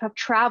species kind of have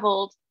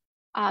traveled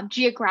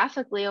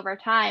geographically over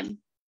time.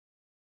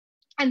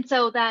 And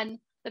so then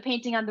the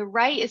painting on the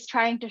right is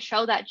trying to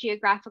show that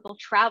geographical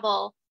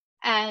travel.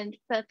 And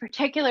the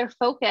particular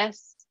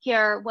focus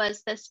here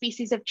was the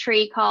species of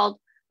tree called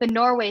the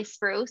Norway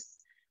spruce.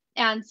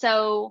 And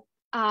so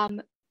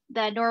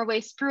the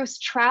Norway spruce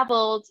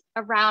traveled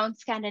around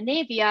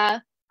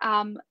Scandinavia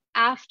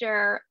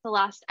after the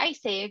last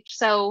ice age.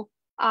 So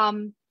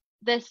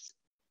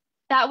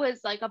that was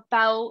like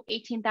about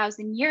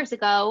 18,000 years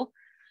ago.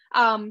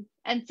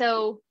 And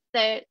so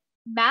the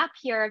map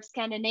here of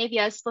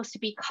Scandinavia is supposed to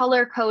be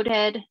color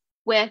coded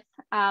with,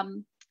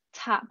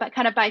 but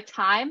kind of by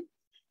time.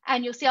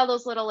 And you'll see all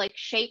those little like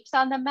shapes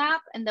on the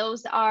map, and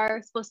those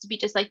are supposed to be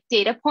just like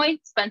data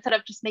points, but instead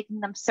of just making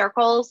them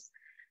circles,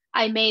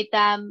 I made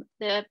them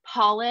the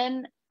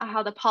pollen,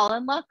 how the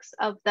pollen looks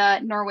of the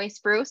Norway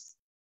spruce.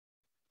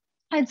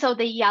 And so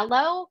the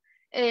yellow,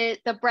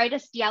 the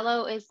brightest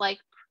yellow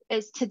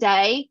is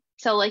today,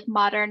 so like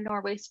modern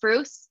Norway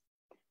spruce.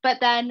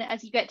 But then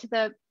as you get to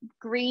the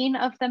green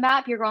of the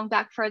map, you're going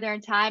back further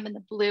in time, and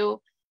the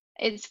blue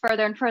is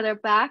further and further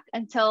back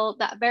until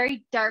that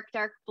very dark,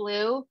 dark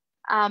blue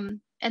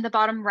in the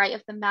bottom right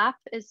of the map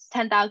is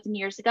 10,000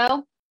 years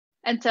ago.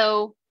 And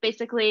so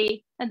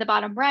basically in the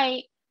bottom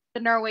right, the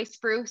Norway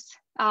spruce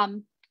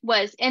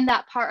was in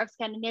that part of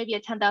Scandinavia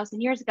 10,000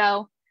 years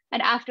ago.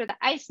 And after the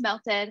ice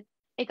melted,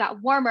 it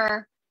got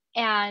warmer,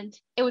 and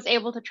it was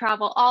able to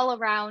travel all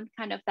around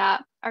kind of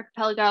that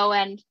archipelago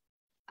and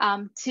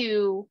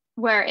to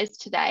where it is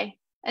today.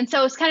 And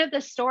so it's kind of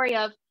the story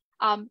of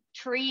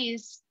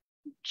trees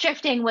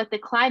shifting with the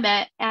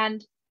climate.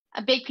 And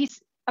a big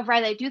piece of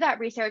why they do that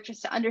research is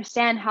to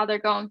understand how they're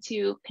going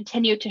to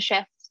continue to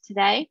shift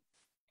today.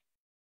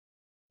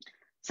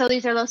 So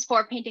these are those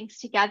 4 paintings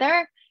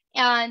together.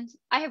 And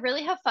I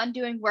really have fun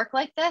doing work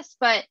like this,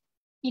 but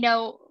you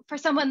know, for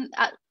someone,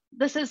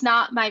 this is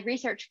not my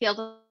research field,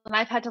 and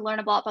I've had to learn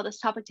a lot about this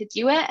topic to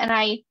do it. And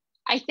I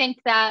think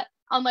that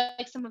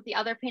unlike some of the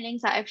other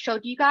paintings that I've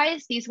showed you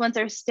guys, these ones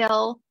are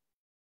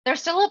they're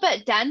still a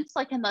bit dense,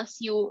 like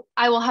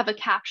I will have a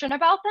caption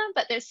about them,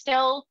 but they're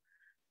still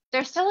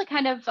a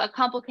kind of a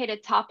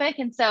complicated topic.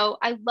 And so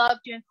I love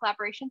doing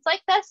collaborations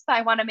like this, but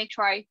I want to make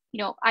sure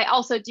I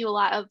also do a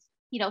lot of,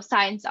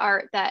 science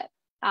art that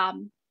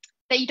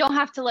you don't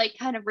have to like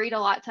kind of read a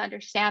lot to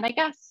understand, I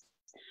guess.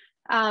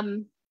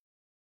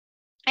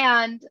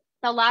 And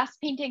the last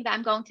painting that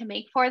I'm going to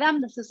make for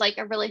them, this is like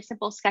a really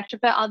simple sketch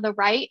of it on the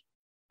right.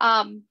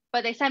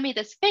 But they sent me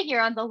this figure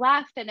on the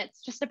left, and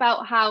it's just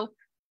about how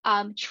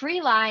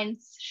tree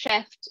lines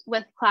shift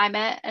with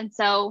climate. And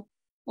so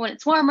when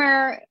it's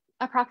warmer,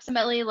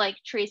 approximately, like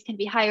trees can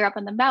be higher up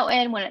on the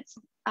mountain. When it's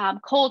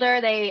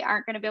colder, they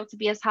aren't going to be able to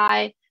be as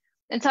high.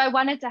 And so I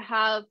wanted to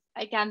have,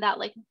 again, that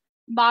like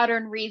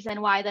modern reason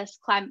why this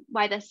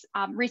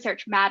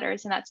research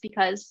matters, and that's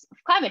because of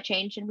climate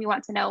change, and we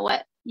want to know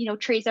what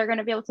trees are going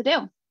to be able to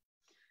do.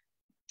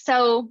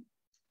 So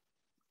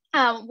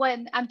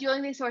when I'm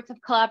doing these sorts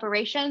of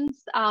collaborations,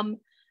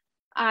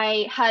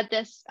 I had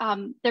this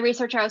the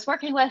researcher I was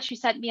working with, she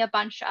sent me a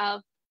bunch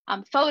of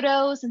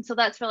photos, and so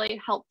that's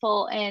really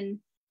helpful in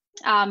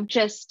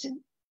just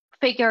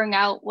figuring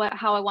out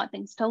how I want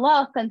things to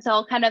look. And so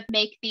I'll kind of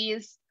make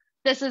these.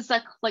 This is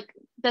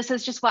this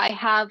is just what I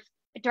have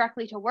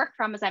directly to work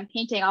from as I'm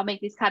painting. I'll make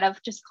these kind of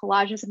just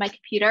collages in my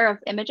computer of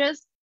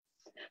images,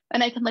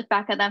 and I can look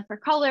back at them for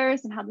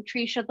colors and how the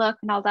tree should look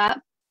and all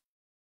that.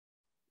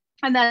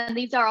 And then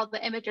these are all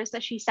the images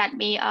that she sent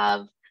me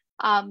of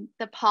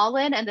the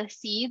pollen and the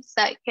seeds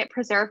that get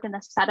preserved in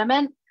the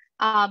sediment,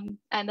 and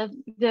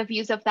the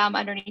views of them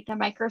underneath the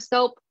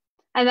microscope.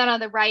 And then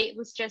on the right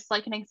was just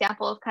like an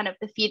example of kind of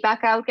the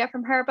feedback I would get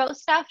from her about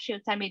stuff. She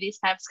would send me these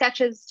kind of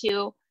sketches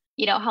to,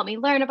 help me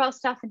learn about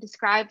stuff and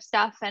describe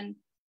stuff and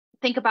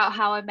think about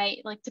how I might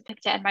like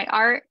depict it in my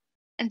art.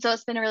 And so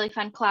it's been a really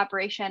fun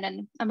collaboration,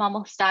 and I'm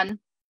almost done.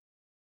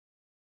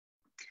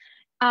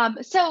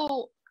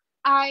 So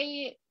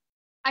I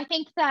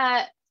think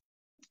that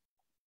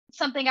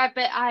something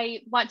I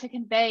want to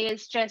convey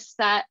is just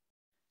that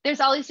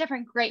there's all these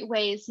different great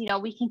ways,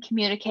 we can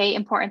communicate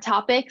important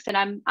topics. And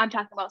I'm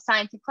talking about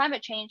science and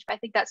climate change, but I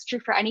think that's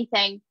true for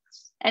anything.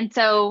 And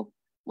so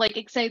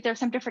there's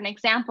some different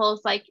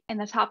examples, like in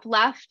the top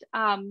left,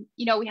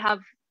 we have,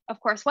 of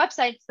course,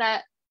 websites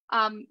that,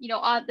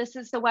 this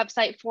is the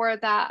website for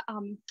that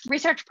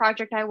research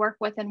project I work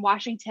with in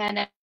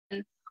Washington.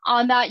 And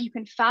on that, you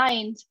can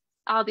find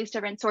all these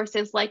different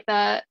sources, like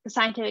the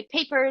scientific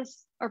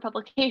papers or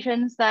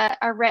publications that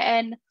are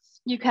written.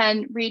 You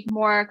can read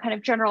more kind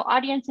of general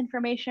audience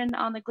information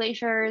on the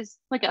glaciers,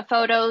 look at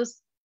photos.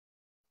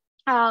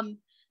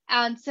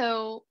 And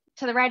so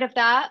to the right of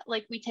that,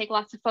 we take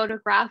lots of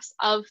photographs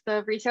of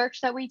the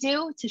research that we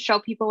do to show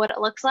people what it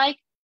looks like.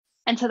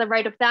 And to the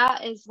right of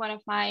that is one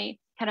of my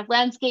kind of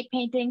landscape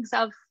paintings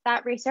of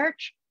that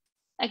research.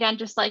 Again,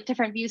 just like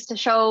different views to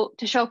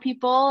show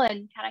people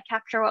and kind of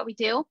capture what we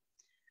do.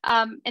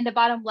 In the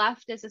bottom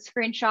left is a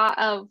screenshot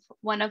of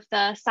one of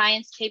the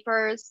science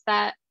papers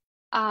that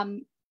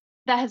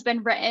has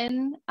been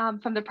written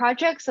from the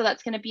project. So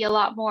that's going to be a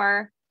lot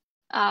more,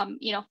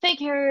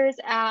 figures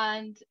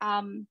and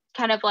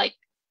kind of like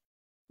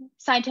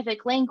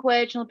scientific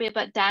language, and it'll be a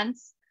bit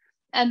dense.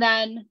 And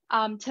then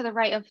to the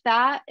right of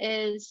that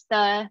is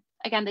the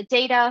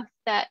data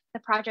that the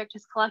project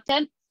has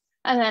collected.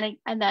 And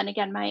then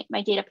again,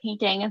 my data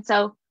painting. And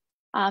so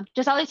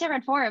just all these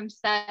different forms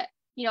that,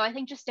 I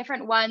think just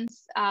different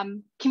ones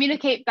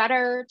communicate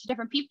better to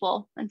different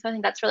people. And so I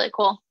think that's really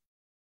cool.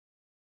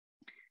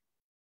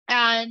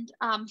 And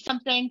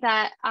something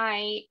that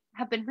I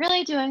have been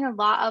really doing a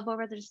lot of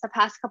over just the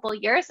past couple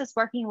of years is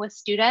working with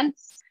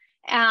students.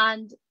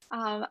 And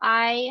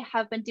I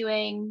have been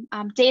doing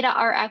data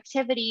art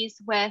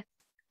activities with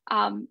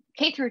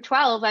K through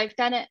 12. I've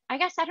done it, I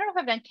guess, I don't know if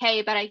I've done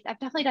K, but I've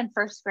definitely done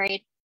first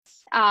grade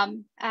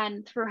and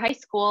through high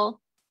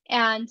school.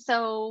 And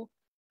so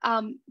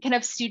kind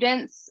of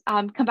students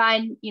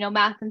combine,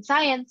 math and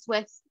science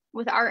with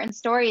art and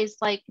stories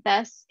like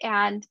this.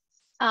 And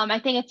I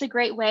think it's a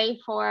great way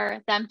for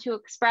them to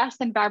express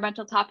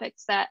environmental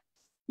topics that,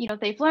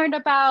 they've learned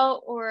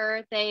about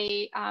or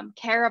they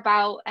care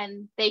about,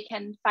 and they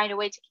can find a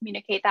way to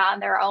communicate that on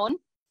their own.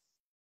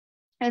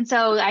 And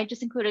so I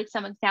just included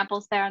some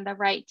examples there on the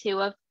right too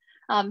of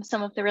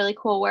some of the really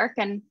cool work.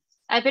 And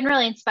I've been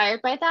really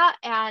inspired by that.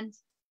 And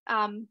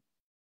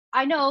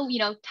I know,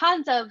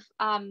 tons of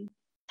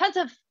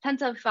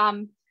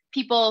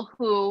people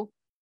who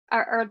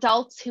are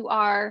adults who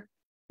are,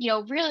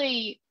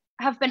 really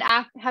have been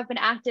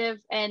active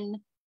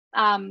in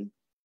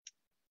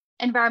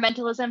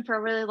environmentalism for a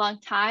really long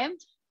time.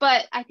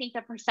 But I think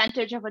the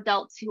percentage of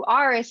adults who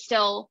are is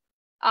still,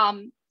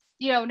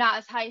 not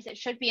as high as it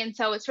should be. And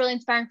so it's really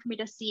inspiring for me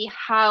to see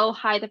how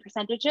high the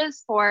percentage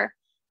is for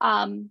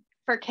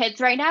kids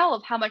right now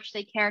of how much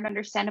they care and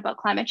understand about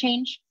climate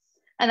change.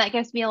 And that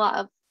gives me a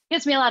lot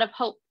of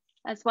hope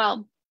as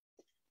well.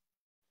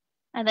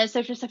 And then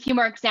so just a few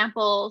more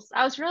examples.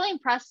 I was really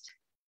impressed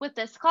with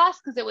this class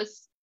because it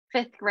was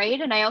 5th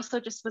grade. And I also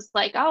just was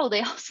like, oh,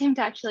 they all seem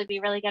to actually be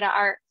really good at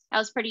art. I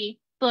was pretty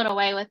blown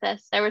away with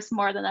this. There was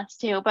more than this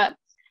too, but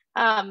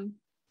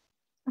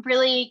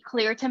really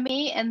clear to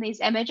me in these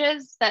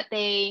images that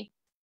they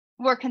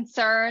were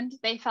concerned,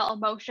 they felt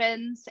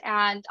emotions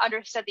and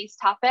understood these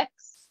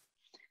topics.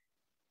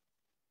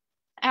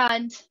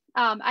 And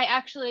I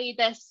actually,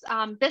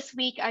 this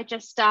week,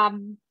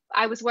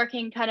 I was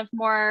working kind of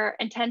more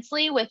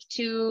intensely with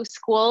 2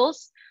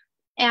 schools,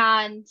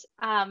 and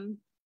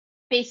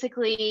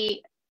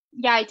basically,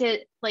 yeah, I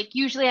did, like,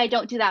 usually I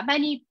don't do that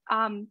many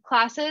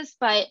classes,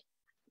 but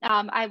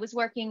I was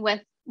working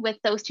with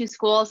those 2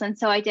 schools. And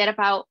so I did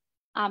about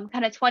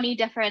kind of 20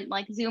 different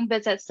like Zoom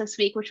visits this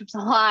week, which was a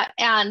lot.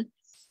 And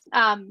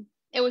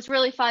it was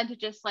really fun to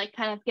just like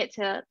kind of get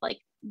to like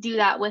do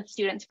that with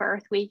students for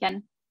Earth Week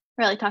and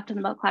really talk to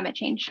them about climate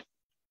change.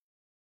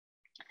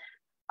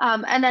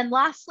 And then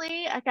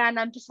lastly, again,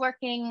 I'm just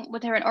working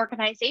with different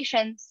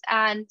organizations.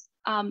 And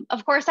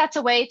of course, that's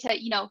a way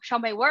to, show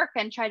my work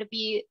and try to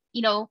be,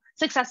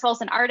 successful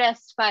as an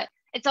artist. But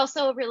it's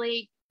also a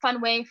really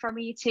fun way for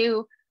me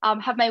to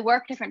have my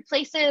work different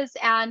places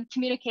and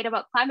communicate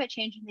about climate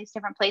change in these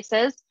different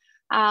places.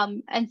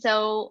 And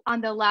so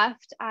on the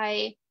left,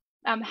 I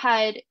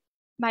had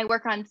my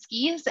work on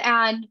skis.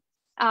 And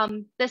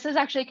this is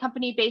actually a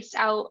company based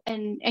out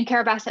in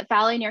Carrabassett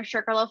Valley near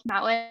Sugarloaf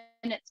Mountain.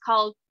 It's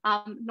called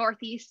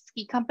Northeast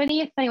Ski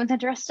Company, if anyone's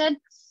interested.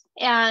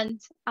 And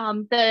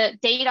the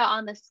data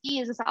on the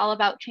skis is all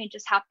about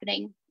changes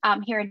happening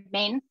here in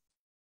Maine.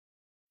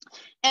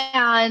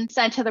 And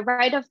then to the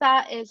right of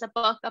that is a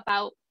book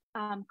about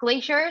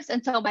glaciers.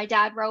 And so my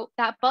dad wrote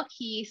that book.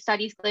 He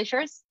studies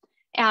glaciers.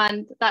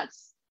 And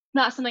that's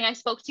not something I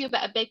spoke to,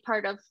 but a big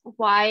part of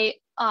why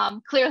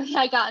clearly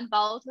I got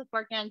involved with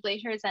working on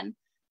glaciers and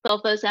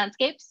built those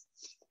landscapes.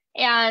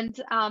 And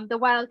the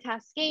Wild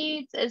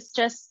Cascades is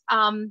just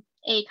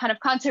a kind of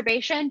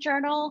conservation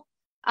journal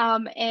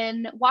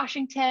in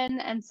Washington.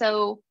 And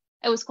so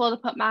it was cool to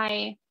put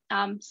my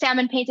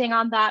salmon painting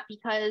on that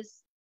because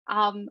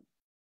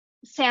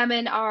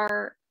salmon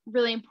are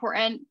really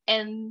important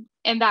in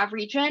that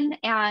region,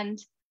 and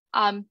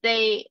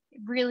they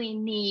really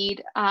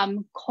need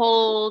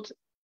cold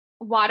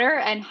water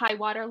and high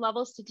water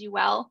levels to do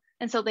well.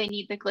 And so they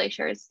need the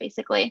glaciers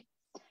basically.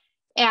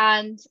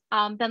 And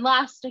then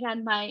last,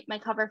 again, my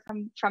cover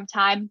from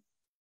Time.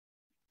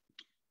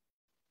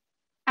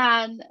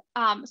 And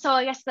so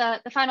I guess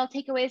the final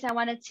takeaways I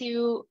wanted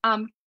to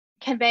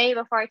convey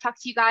before I talk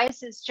to you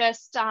guys is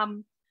just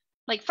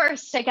like,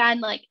 first, again,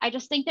 like, I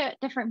just think that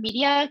different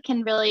media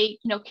can really,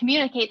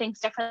 communicate things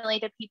differently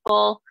to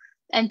people.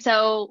 And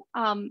so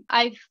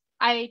I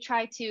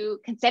try to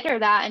consider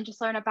that and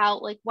just learn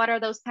about like, what are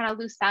those kind of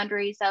loose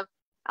boundaries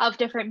of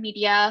different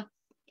media,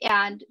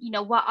 and,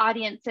 what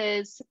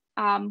audiences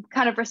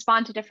kind of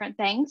respond to different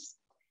things.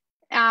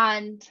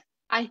 And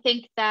I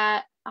think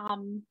that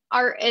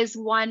art is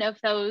one of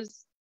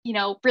those,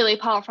 really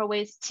powerful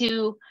ways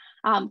to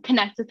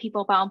connect with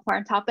people about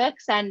important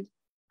topics. And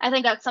I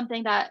think that's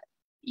something that,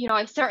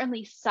 I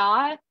certainly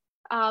saw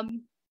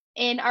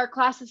in art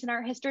classes and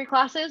art history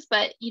classes,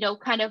 but,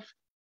 kind of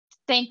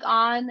think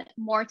on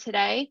more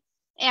today.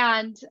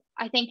 And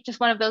I think just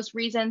one of those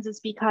reasons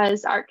is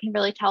because art can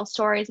really tell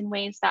stories in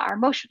ways that are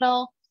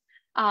emotional.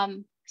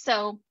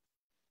 So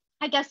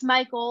I guess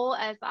my goal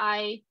as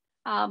I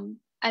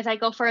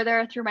go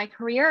further through my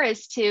career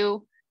is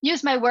to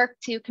use my work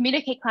to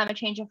communicate climate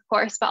change, of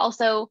course, but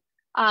also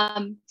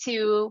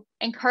to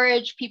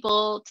encourage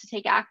people to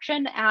take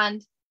action.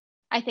 And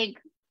I think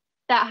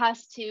I'll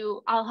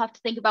have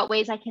to think about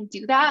ways I can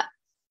do that.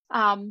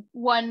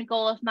 One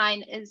goal of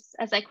mine is,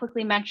 as I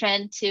quickly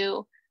mentioned,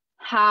 to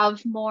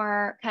have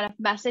more kind of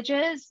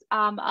messages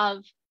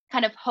of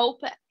kind of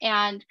hope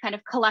and kind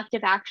of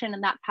collective action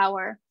and that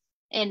power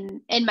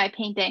in my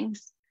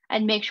paintings,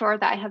 and make sure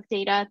that I have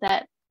data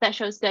that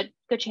shows good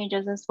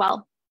changes as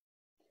well.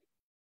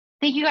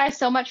 Thank you guys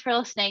so much for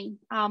listening.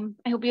 I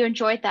hope you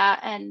enjoyed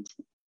that, and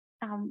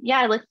yeah,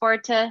 I look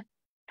forward to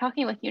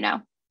talking with you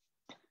now.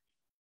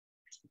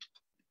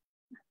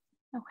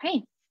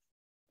 Okay.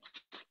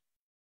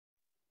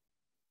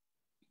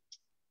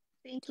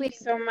 Thank you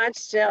so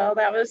much, Jill.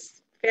 That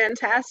was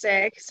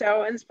fantastic.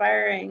 So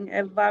inspiring.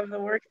 I love the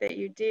work that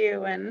you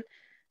do. And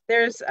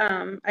there's,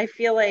 I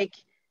feel like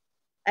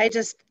I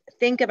just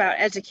think about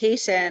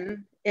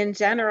education in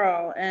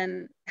general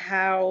and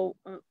how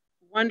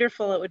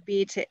wonderful it would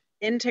be to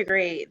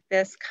integrate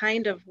this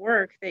kind of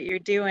work that you're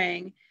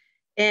doing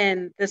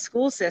in the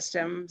school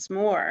systems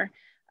more.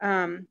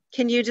 Can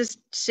you just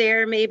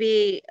share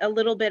maybe a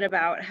little bit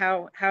about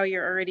how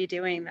you're already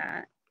doing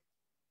that?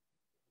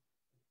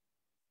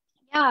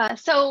 Yeah,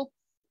 so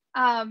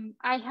I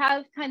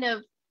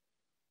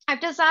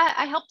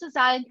helped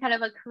design kind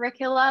of a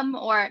curriculum,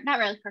 or not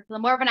really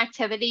curriculum, more of an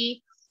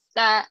activity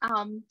that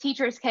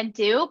teachers can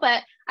do,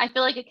 but I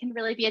feel like it can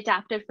really be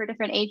adapted for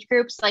different age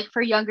groups. Like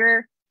for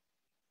younger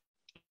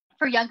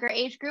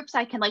age groups,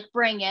 I can like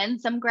bring in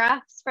some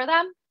graphs for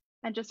them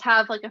and just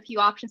have like a few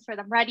options for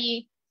them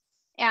ready.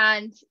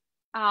 And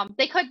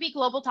they could be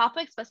global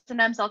topics, but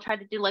sometimes I'll try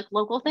to do like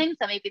local things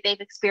that maybe they've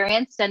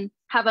experienced and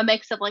have a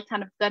mix of like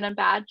kind of good and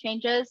bad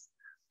changes.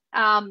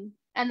 And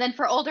then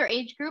for older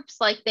age groups,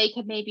 like they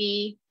could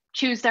maybe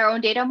choose their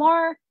own data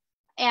more.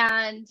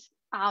 And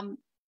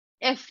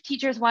if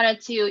teachers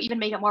wanted to even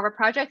make it more of a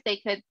project, they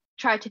could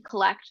try to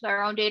collect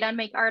their own data and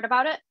make art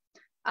about it.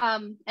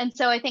 And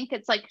so I think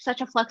it's like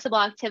such a flexible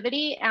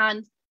activity.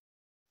 And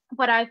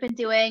what I've been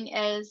doing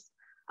is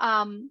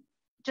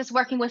just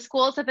working with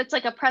schools. If it's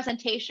like a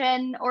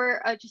presentation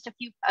or just a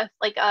few,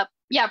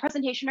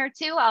 presentation or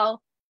two,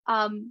 I'll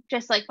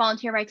just like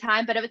volunteer my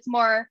time. But if it's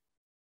more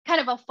kind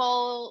of a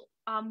full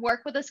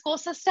work with the school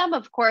system,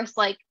 of course,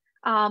 like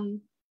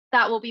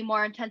that will be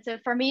more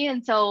intensive for me.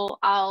 And so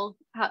I'll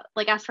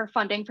like ask for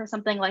funding for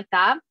something like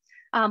that.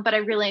 But I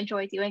really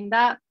enjoy doing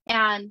that.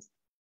 And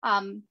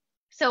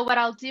so what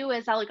I'll do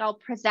is I'll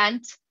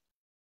present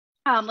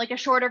like a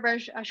shorter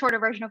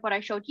version of what I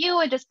showed you,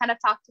 and just kind of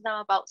talk to them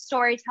about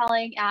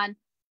storytelling and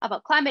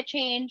about climate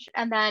change,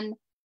 and then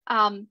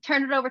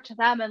turn it over to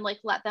them and like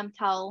let them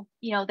tell,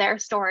 you know, their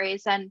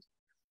stories. And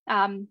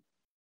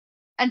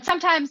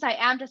sometimes I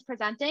am just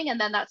presenting, and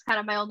then that's kind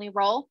of my only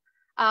role.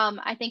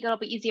 I think it'll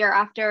be easier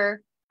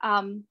after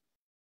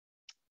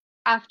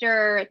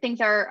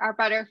things are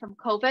better from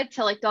COVID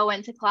to like go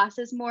into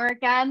classes more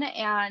again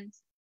and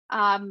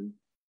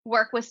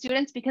work with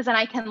students, because then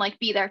I can like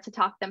be there to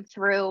talk them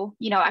through,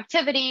 you know,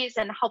 activities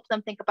and help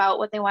them think about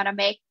what they want to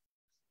make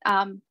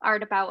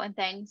art about and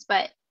things.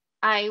 But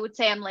I would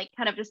say I'm like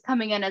kind of just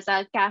coming in as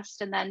a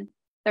guest, and then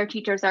their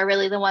teachers are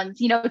really the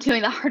ones, you know,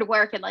 doing the hard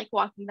work and like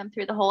walking them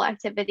through the whole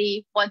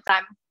activity once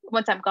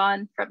I'm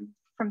gone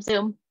from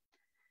Zoom.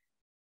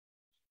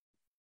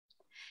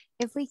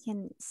 If we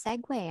can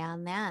segue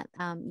on that,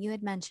 you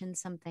had mentioned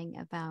something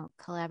about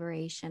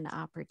collaboration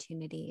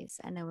opportunities,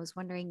 and I was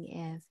wondering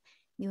if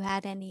you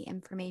had any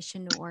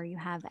information or you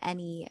have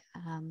any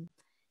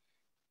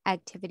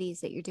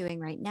activities that you're doing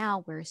right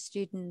now where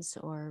students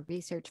or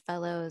research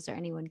fellows or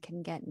anyone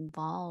can get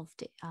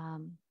involved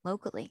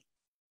locally.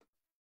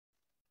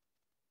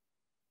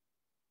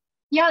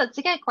 Yeah, that's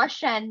a good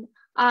question.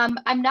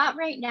 I'm not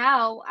right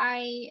now.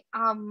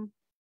 I'm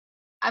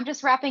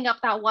just wrapping up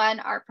that one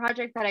art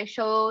project that I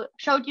showed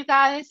you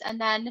guys. And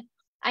then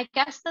I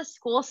guess the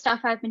school stuff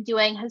I've been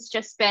doing has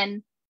just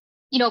been,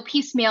 you know,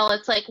 piecemeal.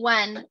 It's like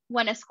when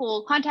a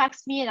school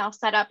contacts me, and I'll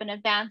set up in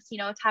advance, you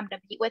know, a time to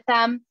meet with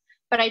them.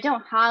 But I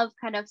don't have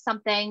kind of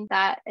something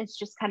that is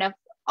just kind of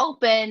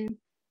open.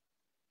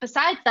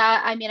 Besides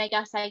that, I mean, I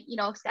guess I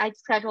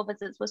schedule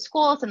visits with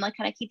schools and like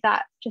kind of keep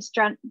that just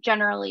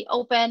generally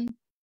open.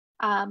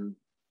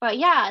 But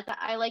yeah,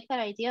 I like that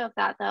idea of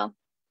that though.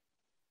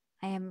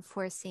 I am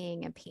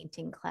foreseeing a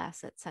painting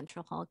class at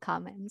Central Hall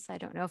Commons. I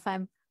don't know if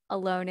I'm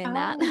alone in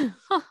that.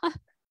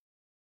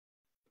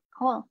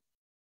 Cool.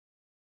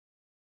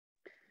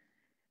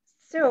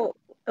 So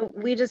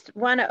we just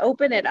want to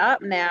open it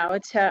up now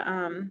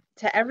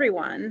to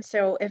everyone.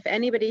 So if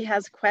anybody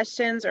has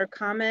questions or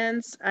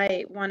comments,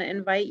 I want to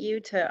invite you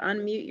to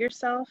unmute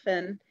yourself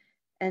and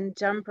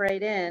jump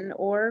right in,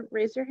 or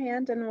raise your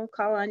hand and we'll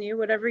call on you,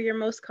 whatever you're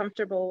most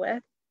comfortable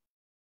with.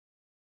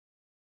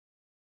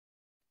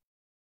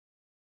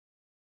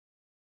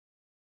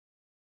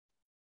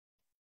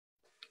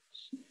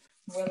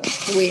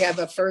 We have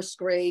a first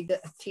grade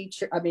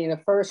teacher, a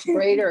first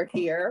grader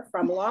here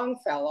from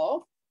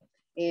Longfellow.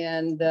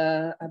 And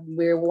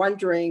we're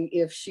wondering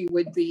if she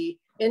would be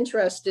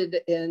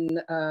interested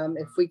in,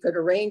 if we could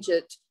arrange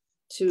it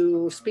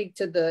to speak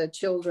to the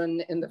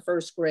children in the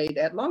first grade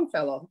at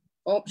Longfellow.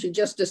 Oh, she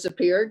just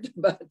disappeared,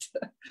 but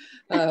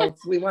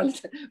we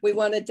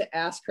wanted to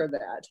ask her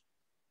that.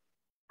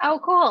 Oh,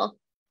 cool.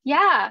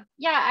 Yeah,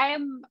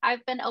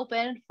 I've been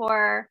open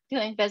for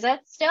doing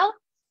visits still.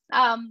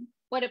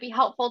 Would it be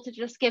helpful to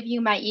just give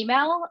you my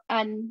email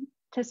and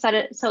to set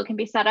it so it can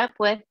be set up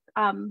with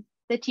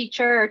the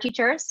teacher or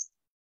teachers?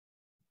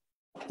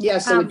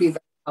 Yes, it would be very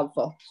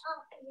helpful.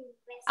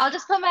 I'll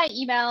just put my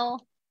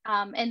email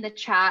in the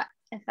chat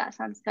if that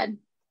sounds good.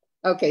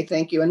 Okay,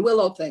 thank you. And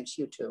Willow thanks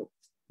you too.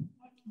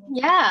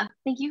 Yeah,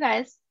 thank you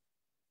guys.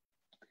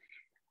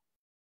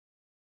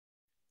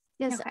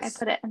 Yes, okay, I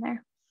put it in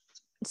there.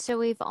 So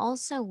we've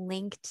also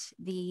linked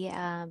the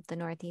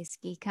Northeast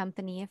Ski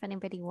Company if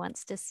anybody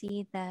wants to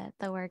see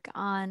the work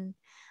on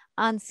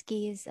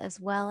skis, as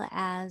well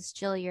as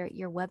Jill,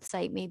 your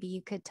website. Maybe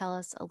you could tell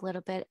us a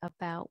little bit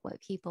about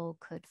what people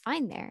could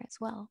find there as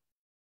well.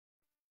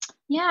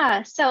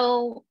 Yeah,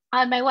 so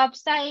on my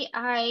website,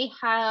 I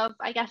have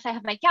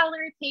my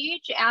gallery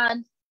page,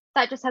 and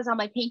that just has all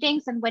my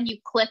paintings. And when you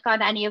click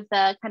on any of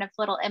the kind of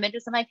little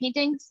images of my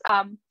paintings,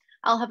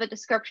 I'll have a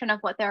description of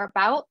what they're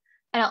about.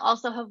 And I'll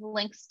also have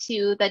links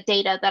to the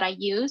data that I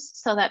use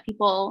so that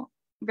people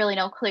really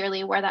know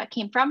clearly where that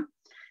came from.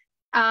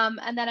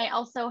 And then I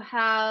also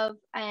have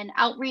an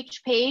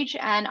outreach page,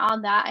 and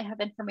on that I have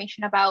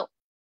information about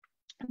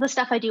the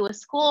stuff I do with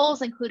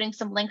schools, including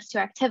some links to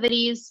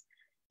activities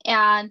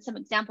and some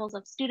examples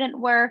of student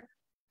work.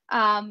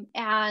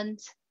 And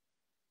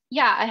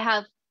yeah, I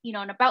have,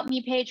 an about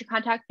me page, a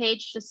contact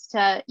page, just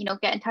to,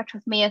 get in touch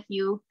with me. If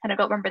you kind of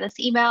don't remember this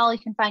email, you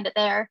can find it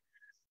there.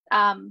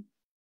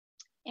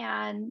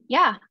 And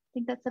yeah, I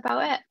think that's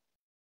about it.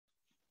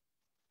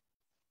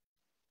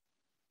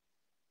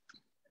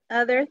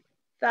 Other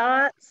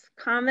thoughts,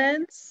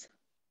 comments,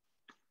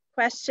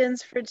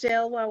 questions for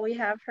Jill while we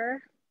have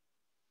her?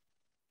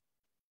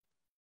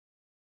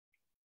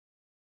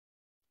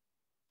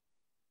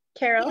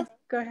 Carol, yes.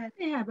 Go ahead.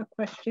 I have a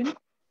question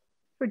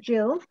for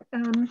Jill.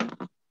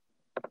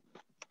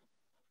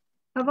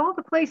 Of all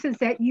the places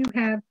that you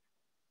have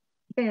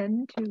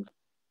been to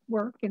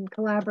work and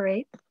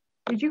collaborate,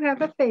 did you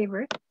have a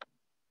favorite?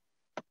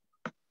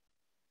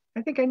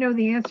 I think I know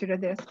the answer to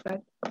this,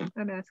 but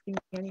I'm asking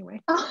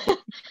anyway. Oh,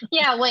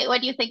 yeah, wait,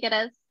 what do you think it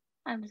is?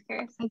 I'm just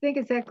curious. I think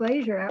it's that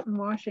glacier out in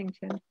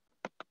Washington.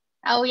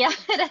 Oh yeah,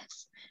 it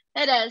is.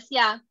 It is,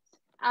 yeah.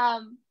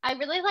 I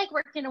really like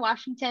working in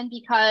Washington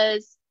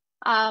because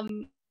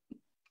like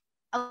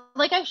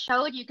I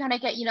showed, you kind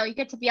of get, you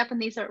get to be up in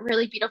these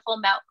really beautiful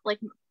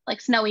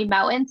like snowy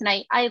mountains.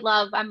 And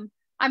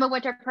I'm a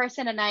winter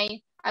person, and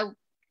I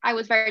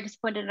was very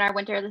disappointed in our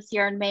winter this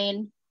year in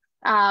Maine.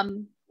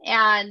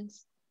 And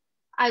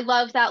I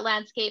love that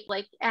landscape,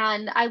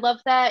 and I love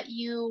that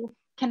you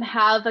can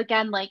have,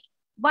 again, like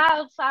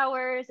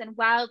wildflowers and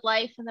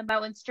wildlife and the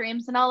mountain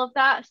streams and all of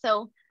that.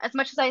 So as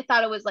much as I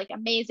thought it was like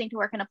amazing to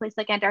work in a place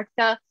like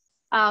Antarctica,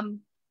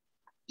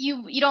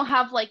 you don't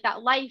have like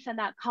that life and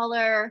that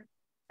color.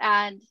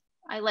 And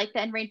I like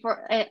that in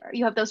rainforest,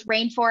 you have those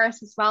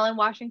rainforests as well in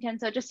Washington.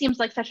 So it just seems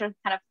like such a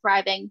kind of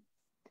thriving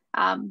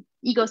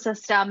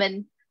ecosystem.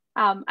 And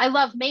I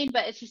love Maine,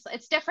 but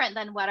it's different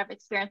than what I've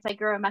experienced. I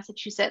grew up in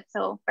Massachusetts,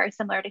 so very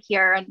similar to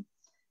here. And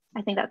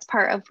I think that's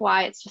part of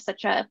why it's just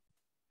such a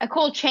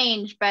cool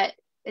change, but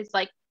it's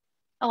like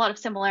a lot of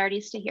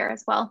similarities to here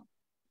as well.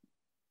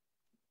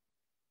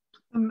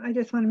 I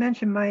just want to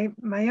mention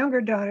my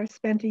younger daughter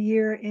spent a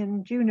year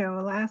in Juneau,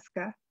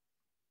 Alaska,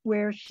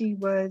 where she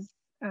was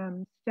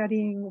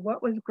studying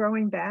what was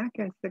growing back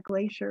as the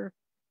glacier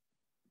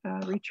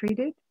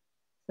retreated.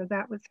 So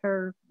that was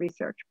her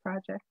research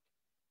project.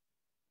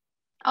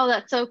 Oh,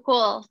 that's so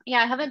cool. Yeah,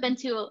 I haven't been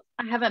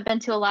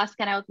to Alaska,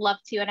 and I would love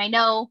to. And I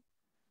know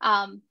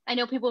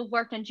people who've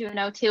worked in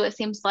Juneau too. It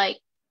seems like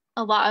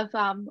a lot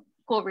of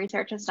cool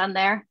research is done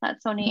there.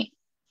 That's so neat.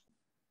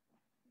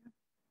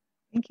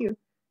 Thank you.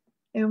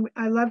 And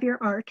I love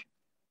your art.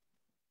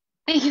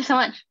 Thank you so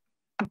much.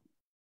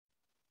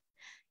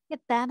 Yeah,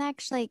 that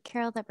actually,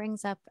 Carol, that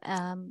brings up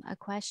a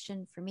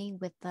question for me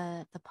with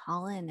the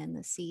pollen and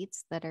the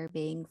seeds that are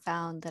being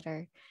found that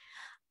are,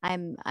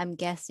 I'm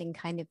guessing,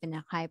 kind of in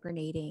a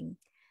hibernating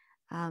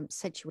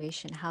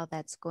situation, how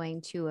that's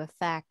going to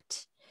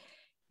affect,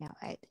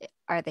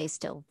 are they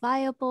still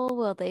viable?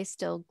 Will they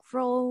still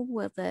grow?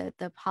 Will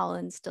the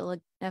pollen still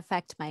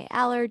affect my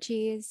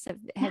allergies?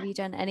 Have you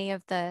done any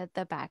of the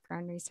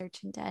background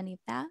research into any of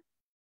that?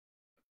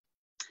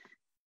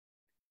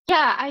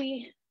 Yeah,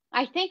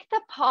 I think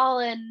the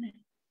pollen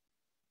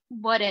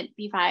wouldn't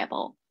be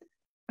viable.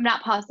 I'm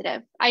not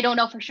positive. I don't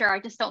know for sure. I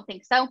just don't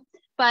think so.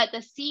 But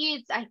the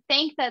seeds, I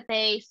think that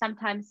they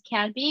sometimes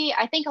can be.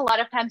 I think a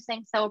lot of times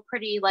things that were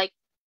pretty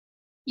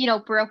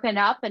broken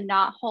up and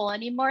not whole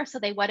anymore, so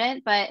they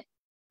wouldn't. But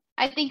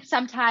I think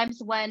sometimes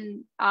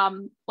when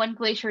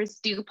glaciers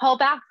do pull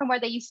back from where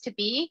they used to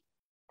be,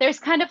 there's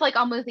kind of like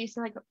almost these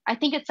like, I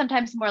think it's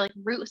sometimes more like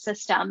root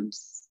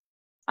systems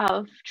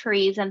of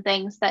trees and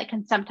things that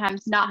can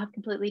sometimes not have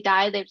completely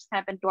died. They've just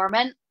kind of been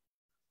dormant.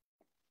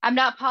 I'm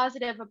not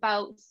positive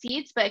about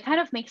seeds, but it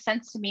kind of makes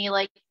sense to me,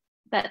 like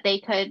that they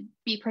could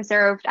be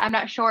preserved. I'm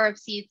not sure if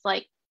seeds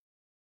like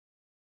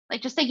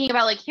just thinking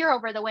about like here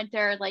over the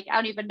winter, like I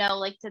don't even know,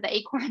 like do the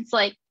acorns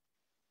like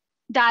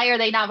die? Are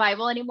they not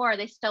viable anymore? Are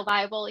they still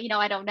viable? You know,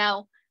 I don't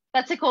know.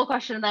 That's a cool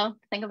question though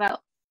to think about.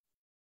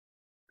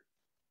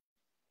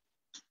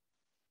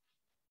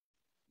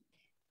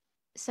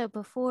 So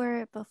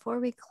before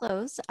we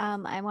close,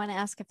 I want to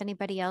ask if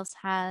anybody else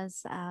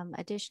has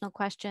additional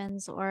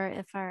questions, or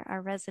if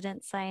our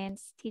resident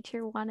science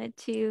teacher wanted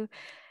to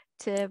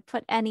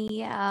put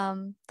any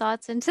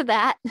thoughts into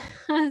that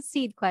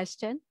seed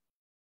question.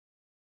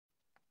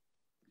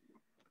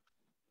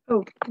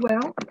 Oh,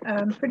 well,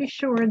 I'm pretty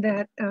sure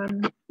that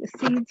the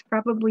seeds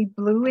probably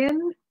blew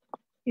in.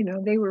 You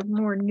know, they were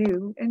more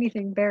new.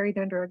 Anything buried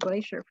under a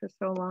glacier for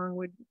so long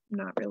would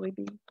not really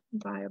be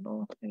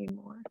viable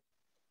anymore.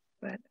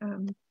 But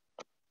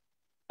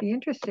be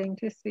interesting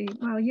to see.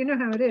 Well, you know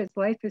how it is.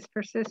 Life is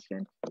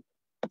persistent.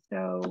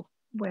 So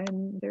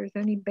when there's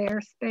any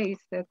bare space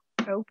that's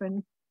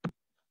open,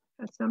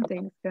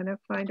 something's going to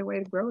find a way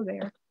to grow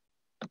there.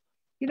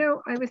 You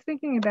know, I was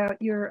thinking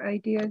about your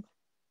ideas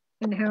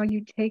and how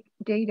you take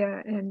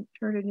data and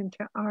turn it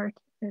into art.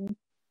 And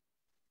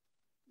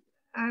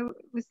I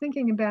was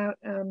thinking about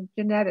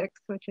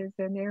genetics, which is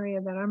an area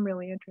that I'm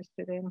really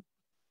interested in,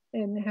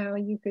 and how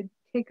you could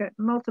take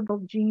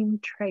multiple gene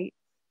traits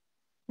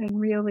and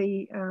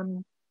really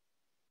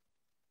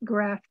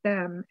graph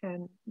them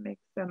and make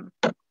some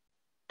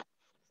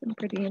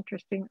pretty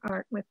interesting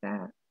art with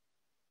that.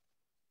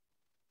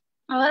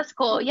 Oh, that's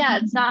cool. Yeah,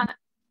 it's not,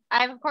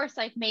 I've of course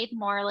like made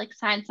more like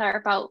science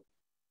art about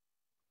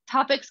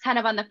topics kind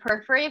of on the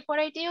periphery of what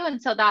I do.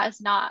 And so that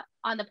is not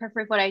on the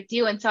periphery of what I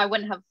do. And so I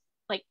wouldn't have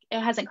like, it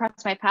hasn't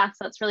crossed my path.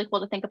 So it's really cool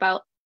to think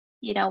about,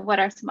 you know, what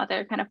are some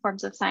other kind of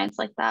forms of science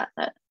like that,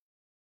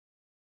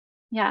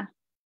 yeah,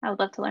 I would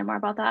love to learn more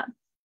about that.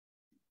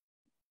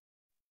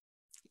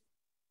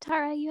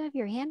 Tara, you have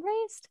your hand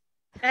raised?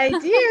 I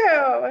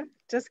do,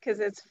 just because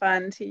it's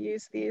fun to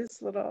use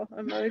these little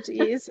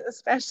emojis,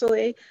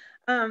 especially.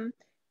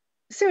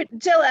 So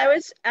Jill, I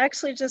was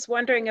actually just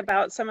wondering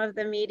about some of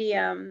the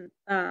medium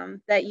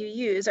that you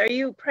use. Are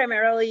you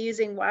primarily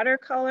using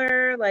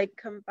watercolor, like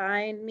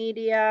combined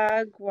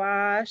media,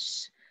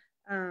 gouache?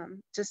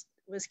 Just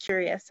was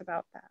curious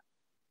about that.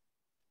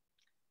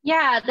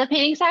 Yeah, the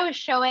paintings I was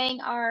showing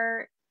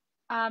are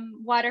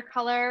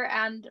watercolor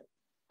and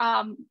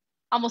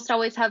almost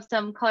always have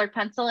some colored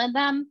pencil in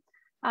them.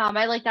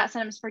 I like that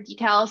sometimes for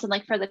details and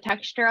like for the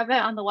texture of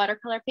it on the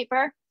watercolor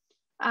paper.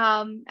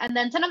 And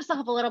then sometimes they'll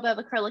have a little bit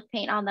of acrylic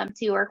paint on them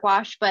too, or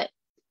gouache, but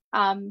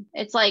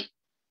it's like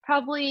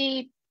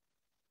probably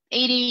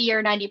 80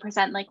 or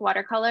 90% like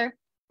watercolor.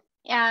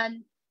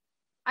 And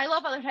I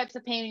love other types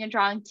of painting and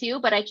drawing too,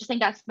 but I just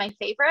think that's my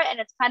favorite. And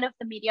it's kind of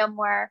the medium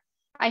where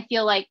I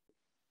feel like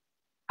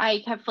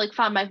I have like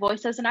found my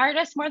voice as an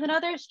artist more than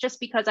others,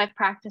 just because I've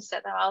practiced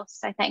it the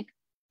most, I think.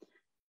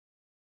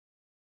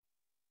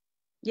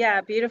 Yeah,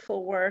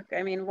 beautiful work.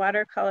 I mean,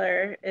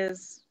 watercolor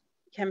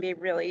can be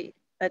really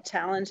a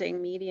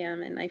challenging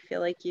medium, and I feel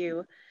like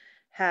you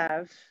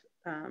have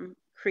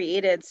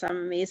created some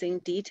amazing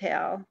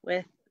detail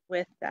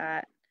with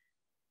that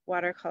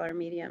watercolor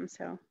medium.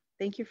 So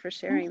thank you for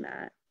sharing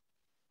that.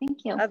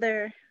 Thank you.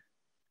 Other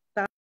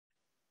thoughts?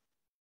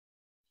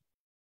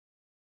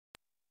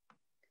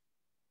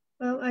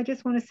 Well, I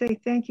just want to say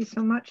thank you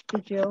so much to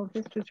Jill.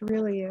 This was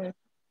really a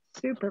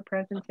super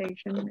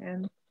presentation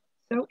and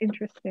so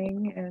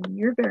interesting, and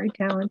you're very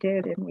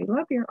talented and we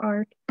love your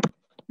art.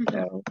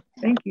 So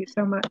thank you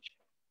so much.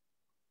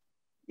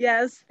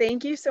 Yes,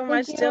 thank you so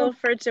much, Jill,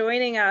 for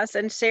joining us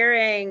and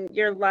sharing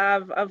your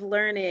love of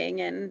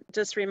learning and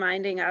just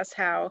reminding us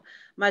how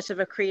much of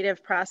a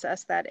creative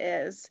process that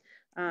is.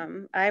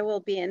 I will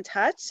be in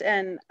touch,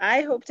 and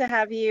I hope to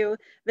have you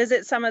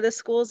visit some of the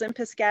schools in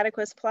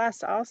Piscataquis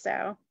Plus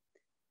also.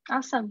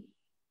 Awesome.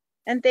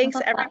 And thanks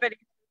everybody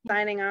for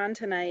signing on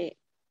tonight.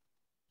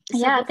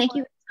 Yeah, thank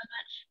you so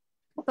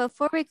much.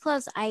 Before we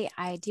close,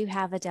 I do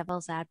have a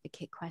devil's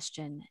advocate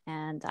question,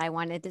 and I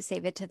wanted to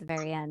save it to the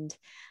very end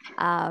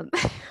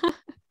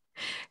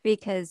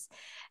because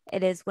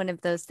it is one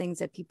of those things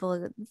that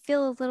people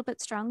feel a little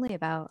bit strongly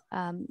about.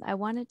 I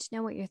wanted to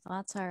know what your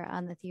thoughts are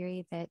on the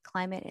theory that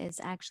climate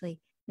is actually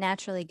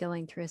naturally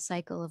going through a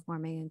cycle of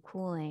warming and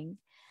cooling.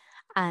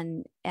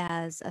 And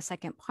as a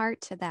second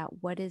part to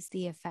that, what is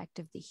the effect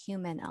of the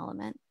human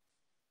element?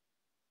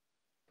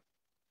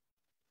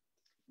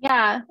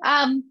 Yeah.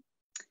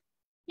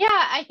 Yeah,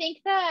 I think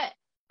that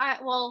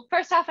well,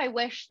 first off, I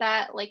wish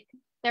that like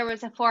there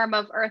was a form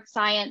of earth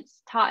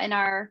science taught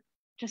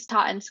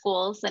in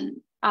schools. And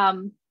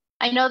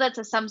I know that's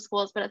at some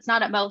schools, but it's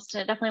not at most,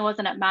 and it definitely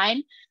wasn't at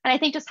mine. And I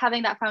think just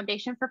having that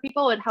foundation for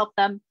people would help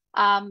them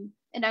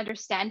in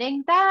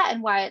understanding that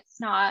and why it's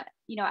not,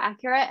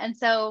 accurate. And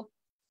so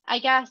I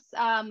guess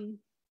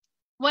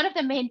one of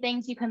the main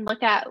things you can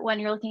look at when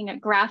you're looking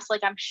at graphs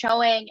like I'm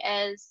showing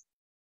is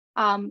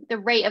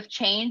the rate of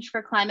change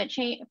for climate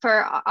change,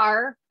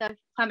 the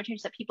climate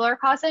change that people are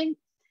causing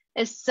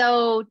is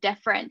so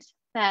different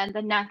than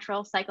the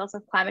natural cycles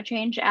of climate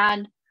change.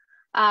 And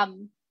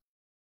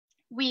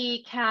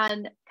we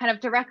can kind of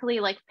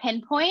directly like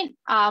pinpoint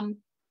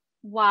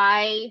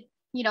why,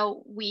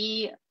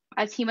 we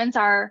as humans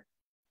are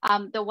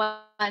the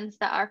ones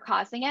that are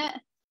causing it.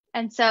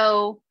 And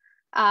so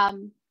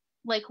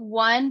like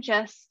one,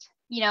 just,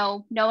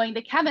 knowing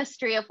the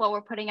chemistry of what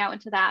we're putting out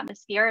into the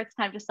atmosphere, it's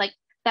kind of just like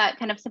that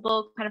kind of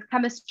simple kind of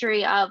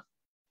chemistry of,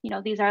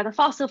 these are the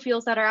fossil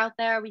fuels that are out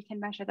there. We can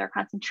measure their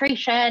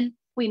concentration.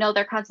 We know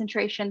their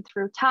concentration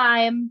through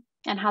time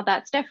and how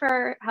that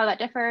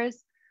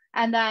differs.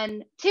 And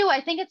then two,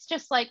 I think it's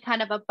just like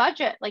kind of a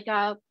budget, like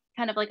a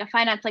kind of like a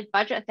finance like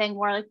budget thing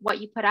where like what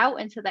you put out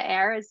into the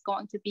air is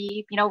going to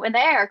be, in the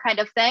air kind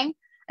of thing.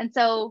 And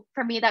so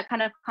for me, that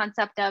kind of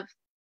concept of,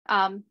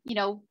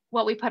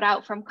 what we put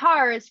out from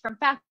cars, from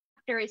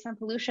factories, from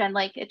pollution,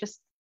 like it just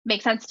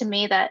makes sense to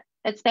me that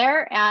it's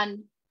there.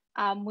 And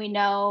we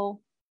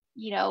know,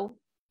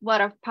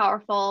 what a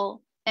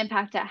powerful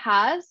impact it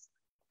has.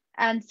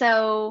 And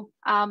so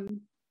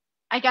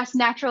I guess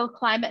natural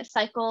climate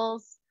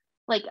cycles,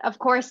 like, of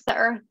course,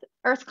 the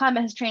Earth's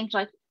climate has changed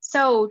like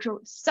so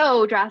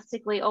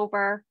drastically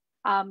over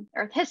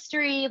Earth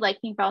history.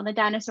 Like think about when the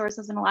dinosaurs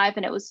wasn't alive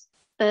and it was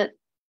the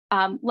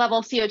level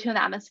of CO2 in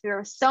the atmosphere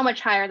was so much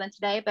higher than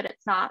today, but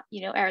it's not,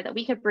 air that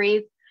we could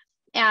breathe.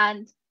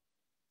 And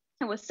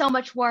it was so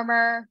much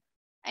warmer.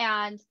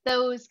 And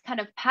those kind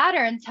of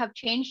patterns have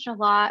changed a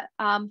lot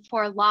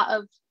for a lot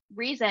of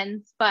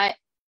reasons, but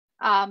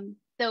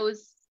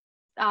those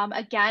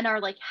again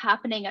are like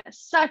happening at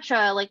such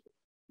a like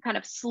kind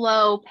of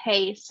slow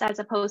pace as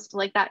opposed to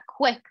like that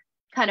quick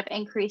kind of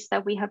increase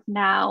that we have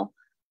now.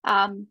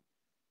 And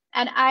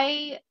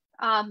I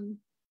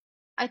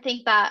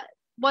think that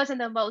wasn't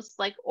the most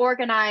like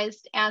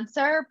organized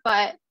answer,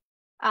 but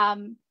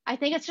I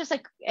think it's just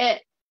like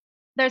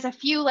there's a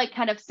few like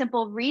kind of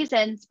simple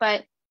reasons,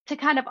 but to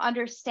kind of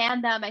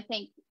understand them, I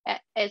think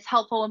it's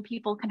helpful when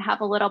people can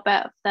have a little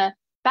bit of the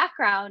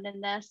background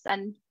in this.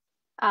 And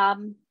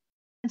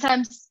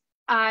sometimes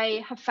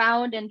I have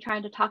found in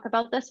trying to talk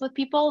about this with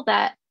people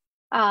that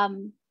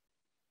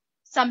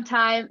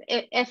sometimes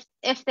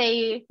if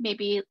they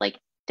maybe like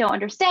don't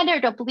understand it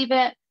or don't believe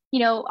it,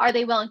 are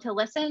they willing to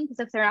listen? Because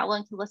if they're not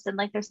willing to listen,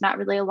 like there's not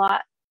really a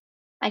lot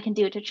I can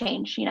do to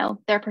change,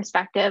 their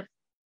perspective.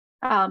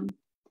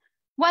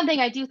 One thing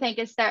I do think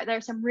is that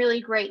there's some really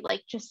great,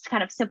 like just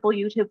kind of simple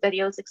YouTube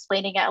videos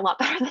explaining it a lot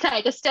better than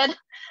I just did,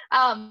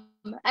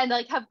 and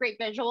like have great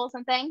visuals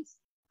and things.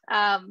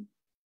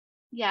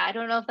 Yeah, I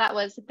don't know if that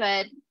was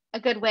a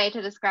good way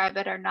to describe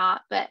it or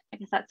not, but I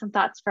guess that's some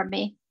thoughts from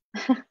me.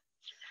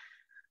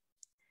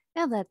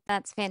 No,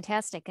 that's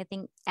fantastic. I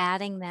think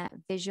adding that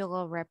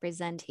visual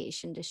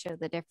representation to show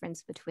the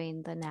difference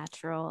between the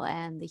natural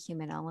and the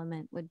human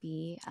element would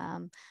be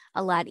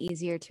a lot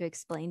easier to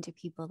explain to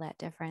people that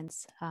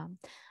difference.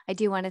 I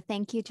do want to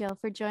thank you, Jill,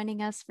 for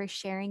joining us, for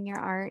sharing your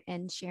art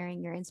and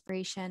sharing your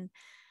inspiration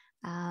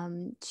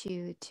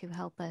to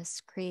help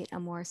us create a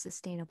more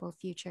sustainable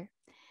future.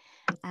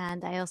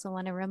 And I also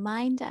want to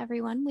remind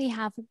everyone we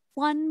have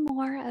one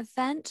more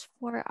event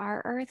for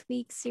our Earth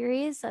Week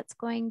series. That's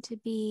going to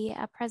be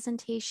a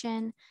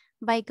presentation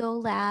by Go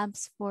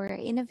Labs for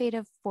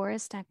innovative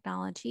forest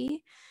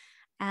technology.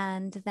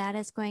 And that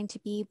is going to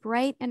be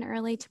bright and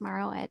early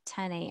tomorrow at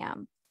 10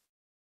 a.m.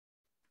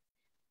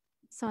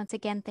 So once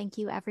again, thank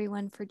you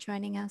everyone for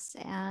joining us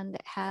and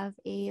have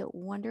a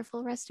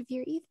wonderful rest of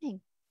your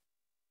evening.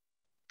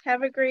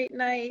 Have a great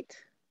night.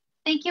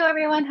 Thank you,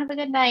 everyone. Have a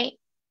good night.